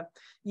sort of a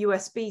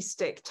USB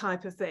stick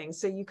type of thing.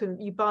 So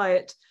you buy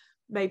it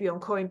maybe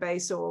on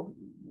Coinbase or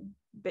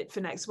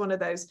Bitfinex, one of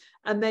those,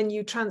 and then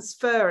you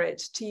transfer it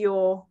to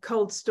your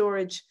cold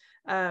storage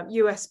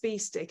USB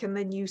stick, and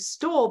then you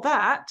store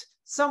that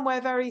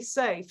somewhere very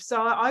safe.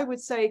 So I would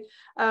say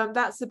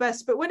that's the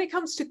best. But when it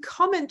comes to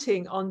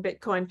commenting on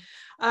Bitcoin,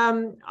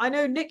 I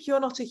know, Nick, you're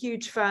not a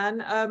huge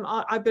fan,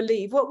 I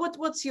believe.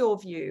 What's your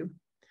view?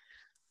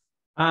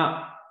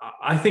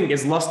 I think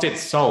it's lost its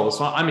soul.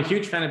 So I'm a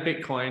huge fan of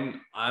Bitcoin.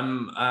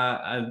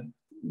 I'm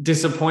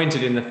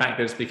disappointed in the fact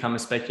that it's become a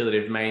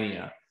speculative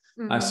mania.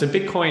 So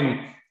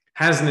Bitcoin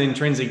has an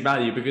intrinsic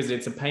value because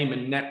it's a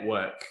payment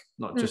network,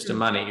 not just a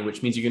money,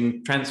 which means you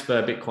can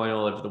transfer Bitcoin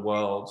all over the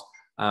world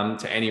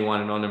to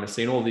anyone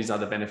anonymously and all these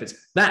other benefits.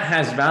 That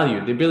has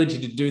value. The ability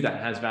to do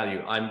that has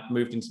value. I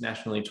moved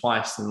internationally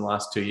twice in the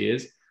last 2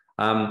 years.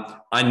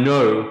 I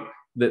know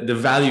that the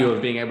value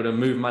of being able to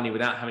move money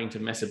without having to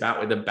mess about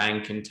with a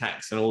bank and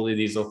tax and all of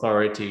these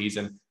authorities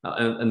and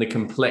the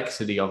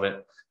complexity of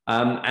it.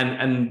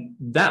 And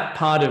that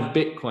part of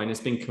Bitcoin has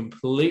been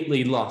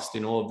completely lost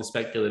in all of the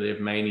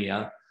speculative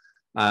mania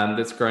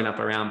that's grown up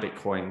around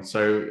Bitcoin.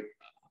 So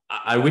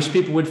I wish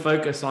people would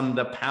focus on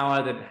the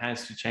power that it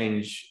has to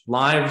change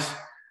lives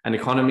and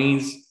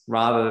economies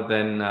rather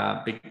than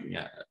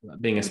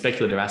being a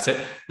speculative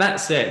asset.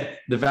 That said,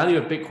 the value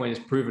of Bitcoin is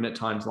proven at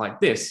times like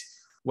this,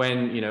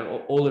 when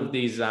all of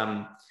these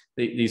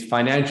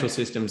financial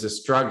systems are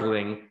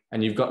struggling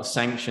and you've got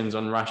sanctions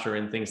on Russia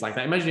and things like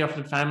that. Imagine you have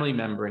a family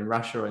member in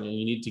Russia and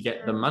you need to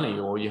get the money,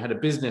 or you had a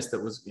business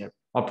that was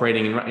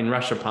operating in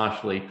Russia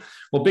partially.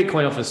 Well,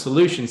 Bitcoin offers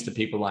solutions to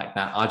people like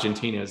that.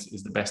 Argentina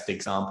is the best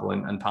example,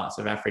 and parts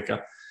of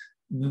Africa.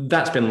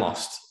 That's been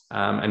lost.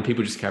 And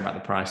people just care about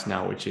the price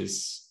now, which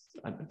is,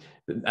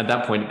 at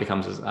that point, it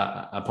becomes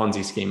a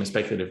Ponzi scheme, a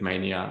speculative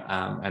mania,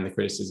 and the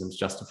criticism's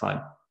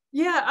justified.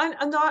 Yeah,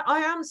 and I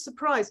am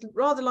surprised,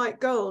 rather like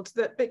gold,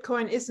 that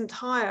Bitcoin isn't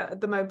higher at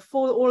the moment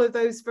for all of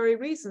those very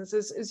reasons.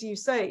 As you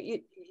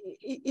say,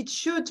 it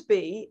should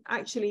be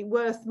actually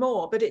worth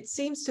more, but it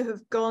seems to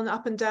have gone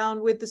up and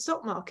down with the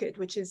stock market,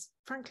 which is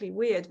frankly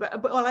weird.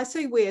 But well, I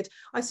say weird,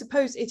 I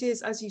suppose it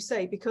is, as you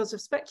say, because of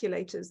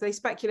speculators. They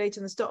speculate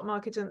in the stock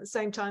market, and at the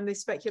same time they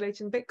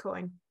speculate in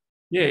Bitcoin.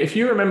 Yeah, if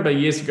you remember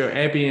years ago,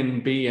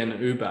 Airbnb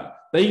and Uber,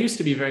 they used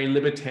to be very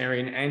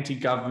libertarian,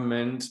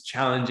 anti-government,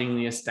 challenging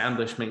the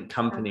establishment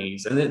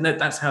companies. And then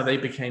that's how they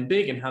became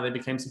big and how they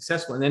became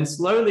successful. And then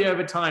slowly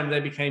over time,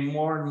 they became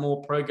more and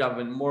more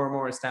pro-government, more and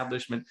more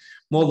establishment,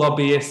 more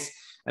lobbyists.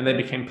 And they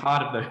became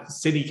part of the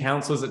city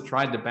councils that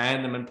tried to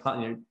ban them and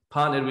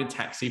partnered with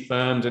taxi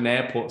firms and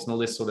airports and all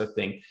this sort of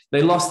thing.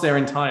 They lost their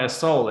entire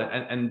soul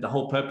and the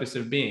whole purpose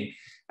of being.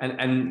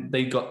 And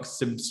they got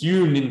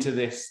subsumed into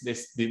the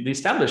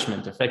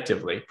establishment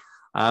effectively.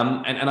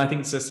 And I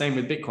think it's the same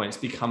with Bitcoin. It's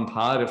become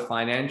part of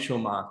financial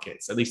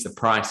markets, at least the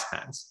price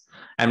has.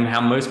 And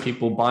how most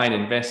people buy and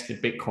invest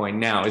in Bitcoin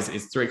now is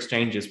through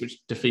exchanges,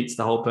 which defeats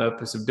the whole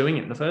purpose of doing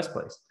it in the first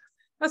place.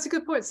 That's a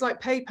good point. It's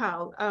like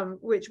PayPal,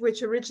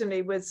 which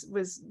originally was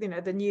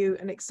the new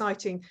and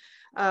exciting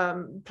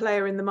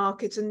player in the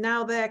market, and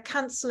now they're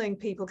cancelling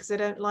people because they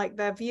don't like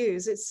their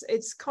views.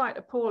 It's quite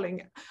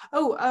appalling.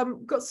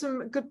 Got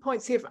some good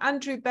points here.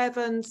 Andrew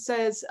Bevan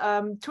says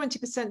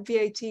 20%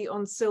 VAT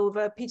on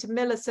silver. Peter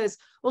Miller says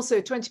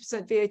also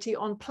 20% VAT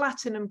on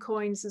platinum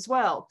coins as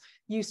well.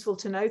 Useful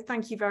to know.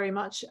 Thank you very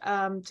much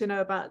to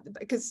know about,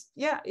 because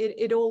yeah,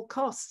 it all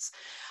costs.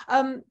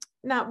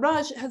 Now,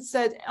 Raj has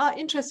said,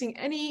 interesting,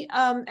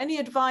 any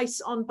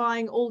advice on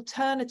buying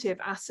alternative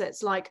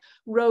assets like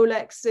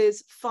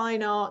Rolexes,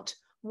 fine art,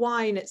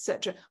 wine,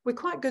 etc.? We're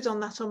quite good on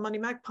that on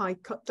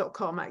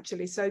MoneyMagpie.com,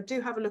 actually, so do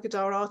have a look at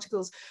our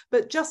articles.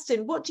 But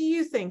Justin, what do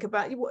you think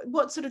about,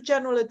 what sort of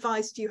general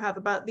advice do you have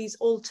about these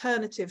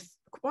alternative,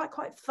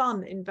 quite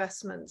fun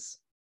investments?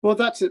 Well,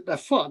 that's it. They're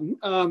fun,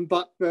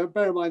 but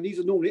bear in mind, these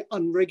are normally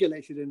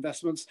unregulated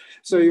investments,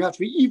 so you have to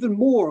be even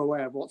more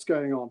aware of what's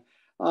going on.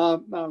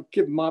 Now,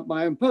 given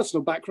my own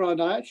personal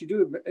background, I actually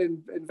do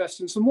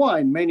invest in some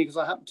wine, mainly because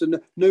I happen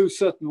to know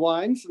certain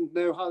wines and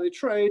know how they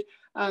trade.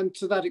 And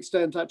to that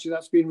extent, actually,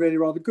 that's been really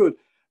rather good.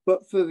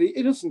 But for the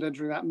innocent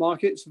entering that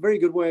market, it's a very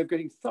good way of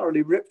getting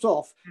thoroughly ripped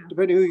off,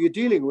 depending who you're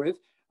dealing with.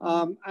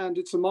 And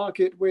it's a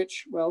market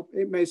which, well,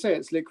 it may say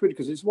it's liquid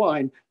because it's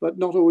wine, but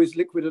not always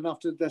liquid enough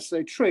to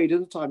necessarily trade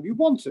in the time you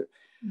want to.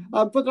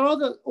 But there are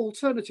other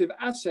alternative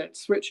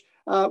assets which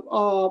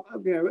are,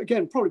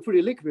 again, probably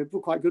pretty liquid for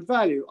quite good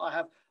value. I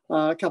have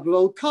a couple of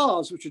old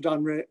cars which are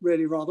done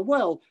really rather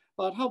well,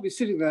 but I'll be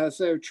sitting there,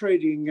 so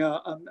trading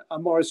a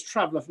Morris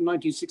Traveller from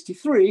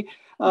 1963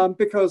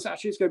 because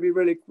actually it's going to be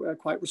really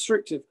quite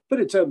restrictive. But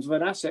in terms of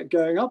an asset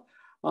going up,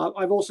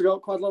 I've also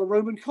got quite a lot of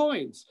Roman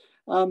coins.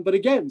 But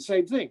again,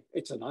 same thing.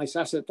 It's a nice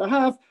asset to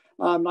have.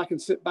 I can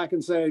sit back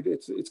and say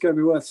it's going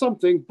to be worth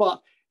something,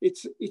 but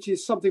it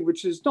is something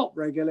which is not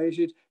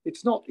regulated.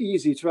 It's not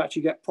easy to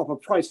actually get proper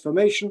price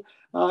formation.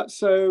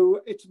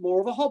 So it's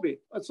more of a hobby.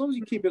 As long as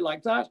you keep it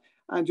like that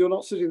and you're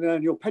not sitting there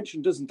and your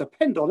pension doesn't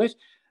depend on it,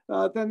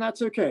 then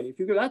that's okay.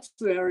 That's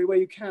an area where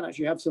you can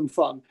actually have some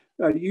fun,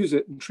 use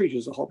it and treat it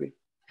as a hobby.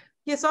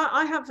 Yes,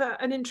 I have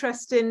an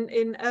interest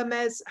in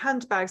Hermes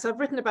handbags. I've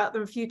written about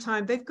them a few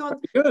times. They've gone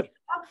good.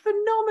 Up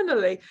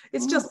phenomenally.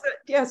 It's just that,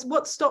 yes,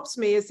 what stops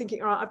me is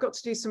thinking, all right, I've got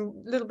to do some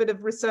little bit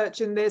of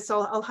research in this.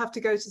 I'll have to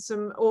go to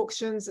some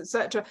auctions,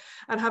 etc.,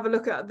 and have a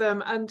look at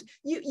them. And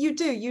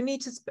you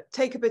need to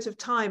take a bit of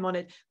time on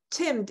it.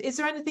 Tim, is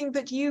there anything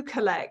that you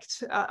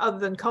collect other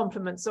than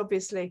compliments,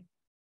 obviously?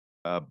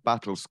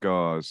 Battle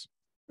scars.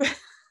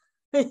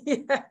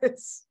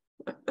 Yes.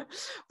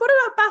 What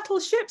about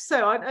battleships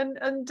though,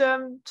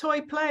 and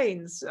toy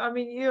planes? I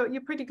mean,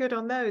 you're pretty good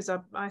on those.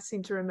 I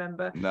seem to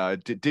remember. No,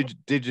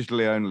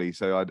 digitally only.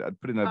 So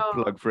I'd put in a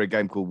plug for a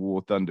game called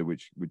War Thunder,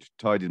 which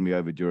tided me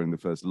over during the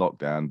first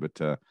lockdown.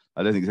 But I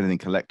don't think there's anything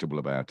collectible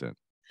about it.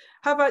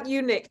 How about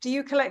you, Nick? Do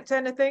you collect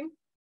anything?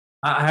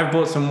 I have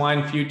bought some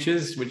wine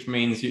futures, which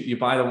means you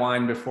buy the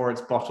wine before it's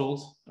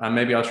bottled.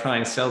 Maybe I'll try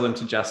and sell them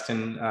to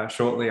Justin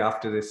shortly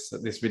after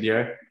this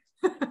video.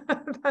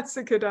 That's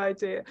a good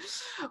idea.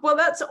 Well,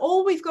 that's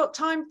all we've got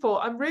time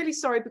for. I'm really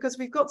sorry because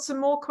we've got some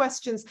more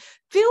questions.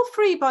 Feel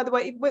free, by the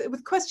way,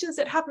 with questions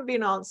that haven't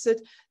been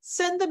answered,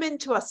 send them in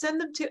to us.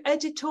 Send them to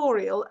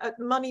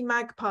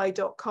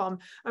editorial@moneymagpie.com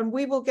and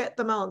we will get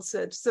them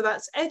answered. So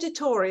that's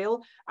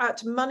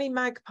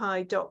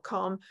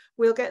editorial@moneymagpie.com.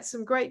 We'll get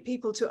some great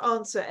people to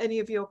answer any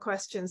of your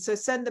questions. So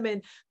send them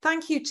in.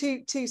 Thank you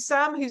to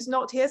Sam, who's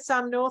not here,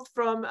 Sam North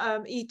from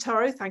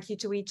eToro. Thank you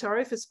to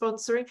eToro for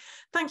sponsoring.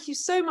 Thank you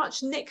so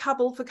much, Nick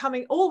Hubble, for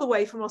coming all the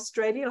way from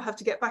Australia. You'll have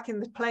to get back in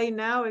the plane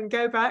now and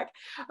go back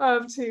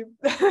to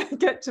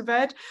get to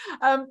bed.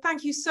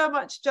 Thank you so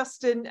much,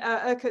 Justin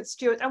Urquhart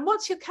Stewart. And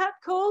what's your cat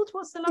called?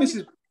 What's the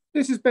lovely...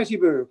 This is Betty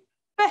Boo.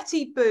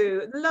 Betty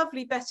Boo,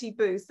 lovely Betty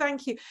Boo.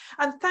 Thank you.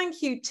 And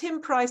thank you,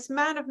 Tim Price,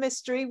 man of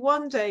mystery.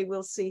 One day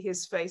we'll see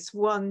his face,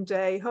 one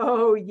day.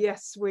 Oh,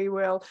 yes, we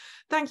will.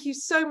 Thank you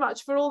so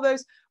much for all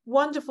those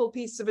wonderful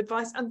piece of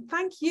advice. And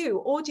thank you,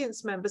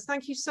 audience members.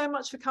 Thank you so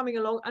much for coming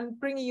along and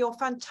bringing your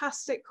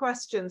fantastic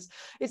questions.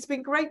 It's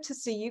been great to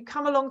see you.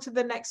 Come along to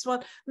the next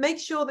one. Make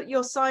sure that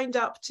you're signed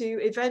up to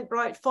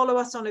Eventbrite. Follow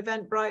us on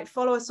Eventbrite.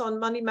 Follow us on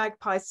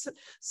MoneyMagpie.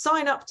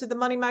 Sign up to the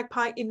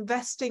MoneyMagpie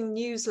investing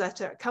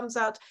newsletter. It comes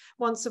out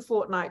once a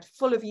fortnight,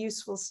 full of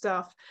useful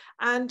stuff.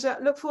 And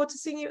look forward to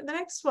seeing you at the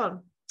next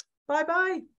one. Bye-bye.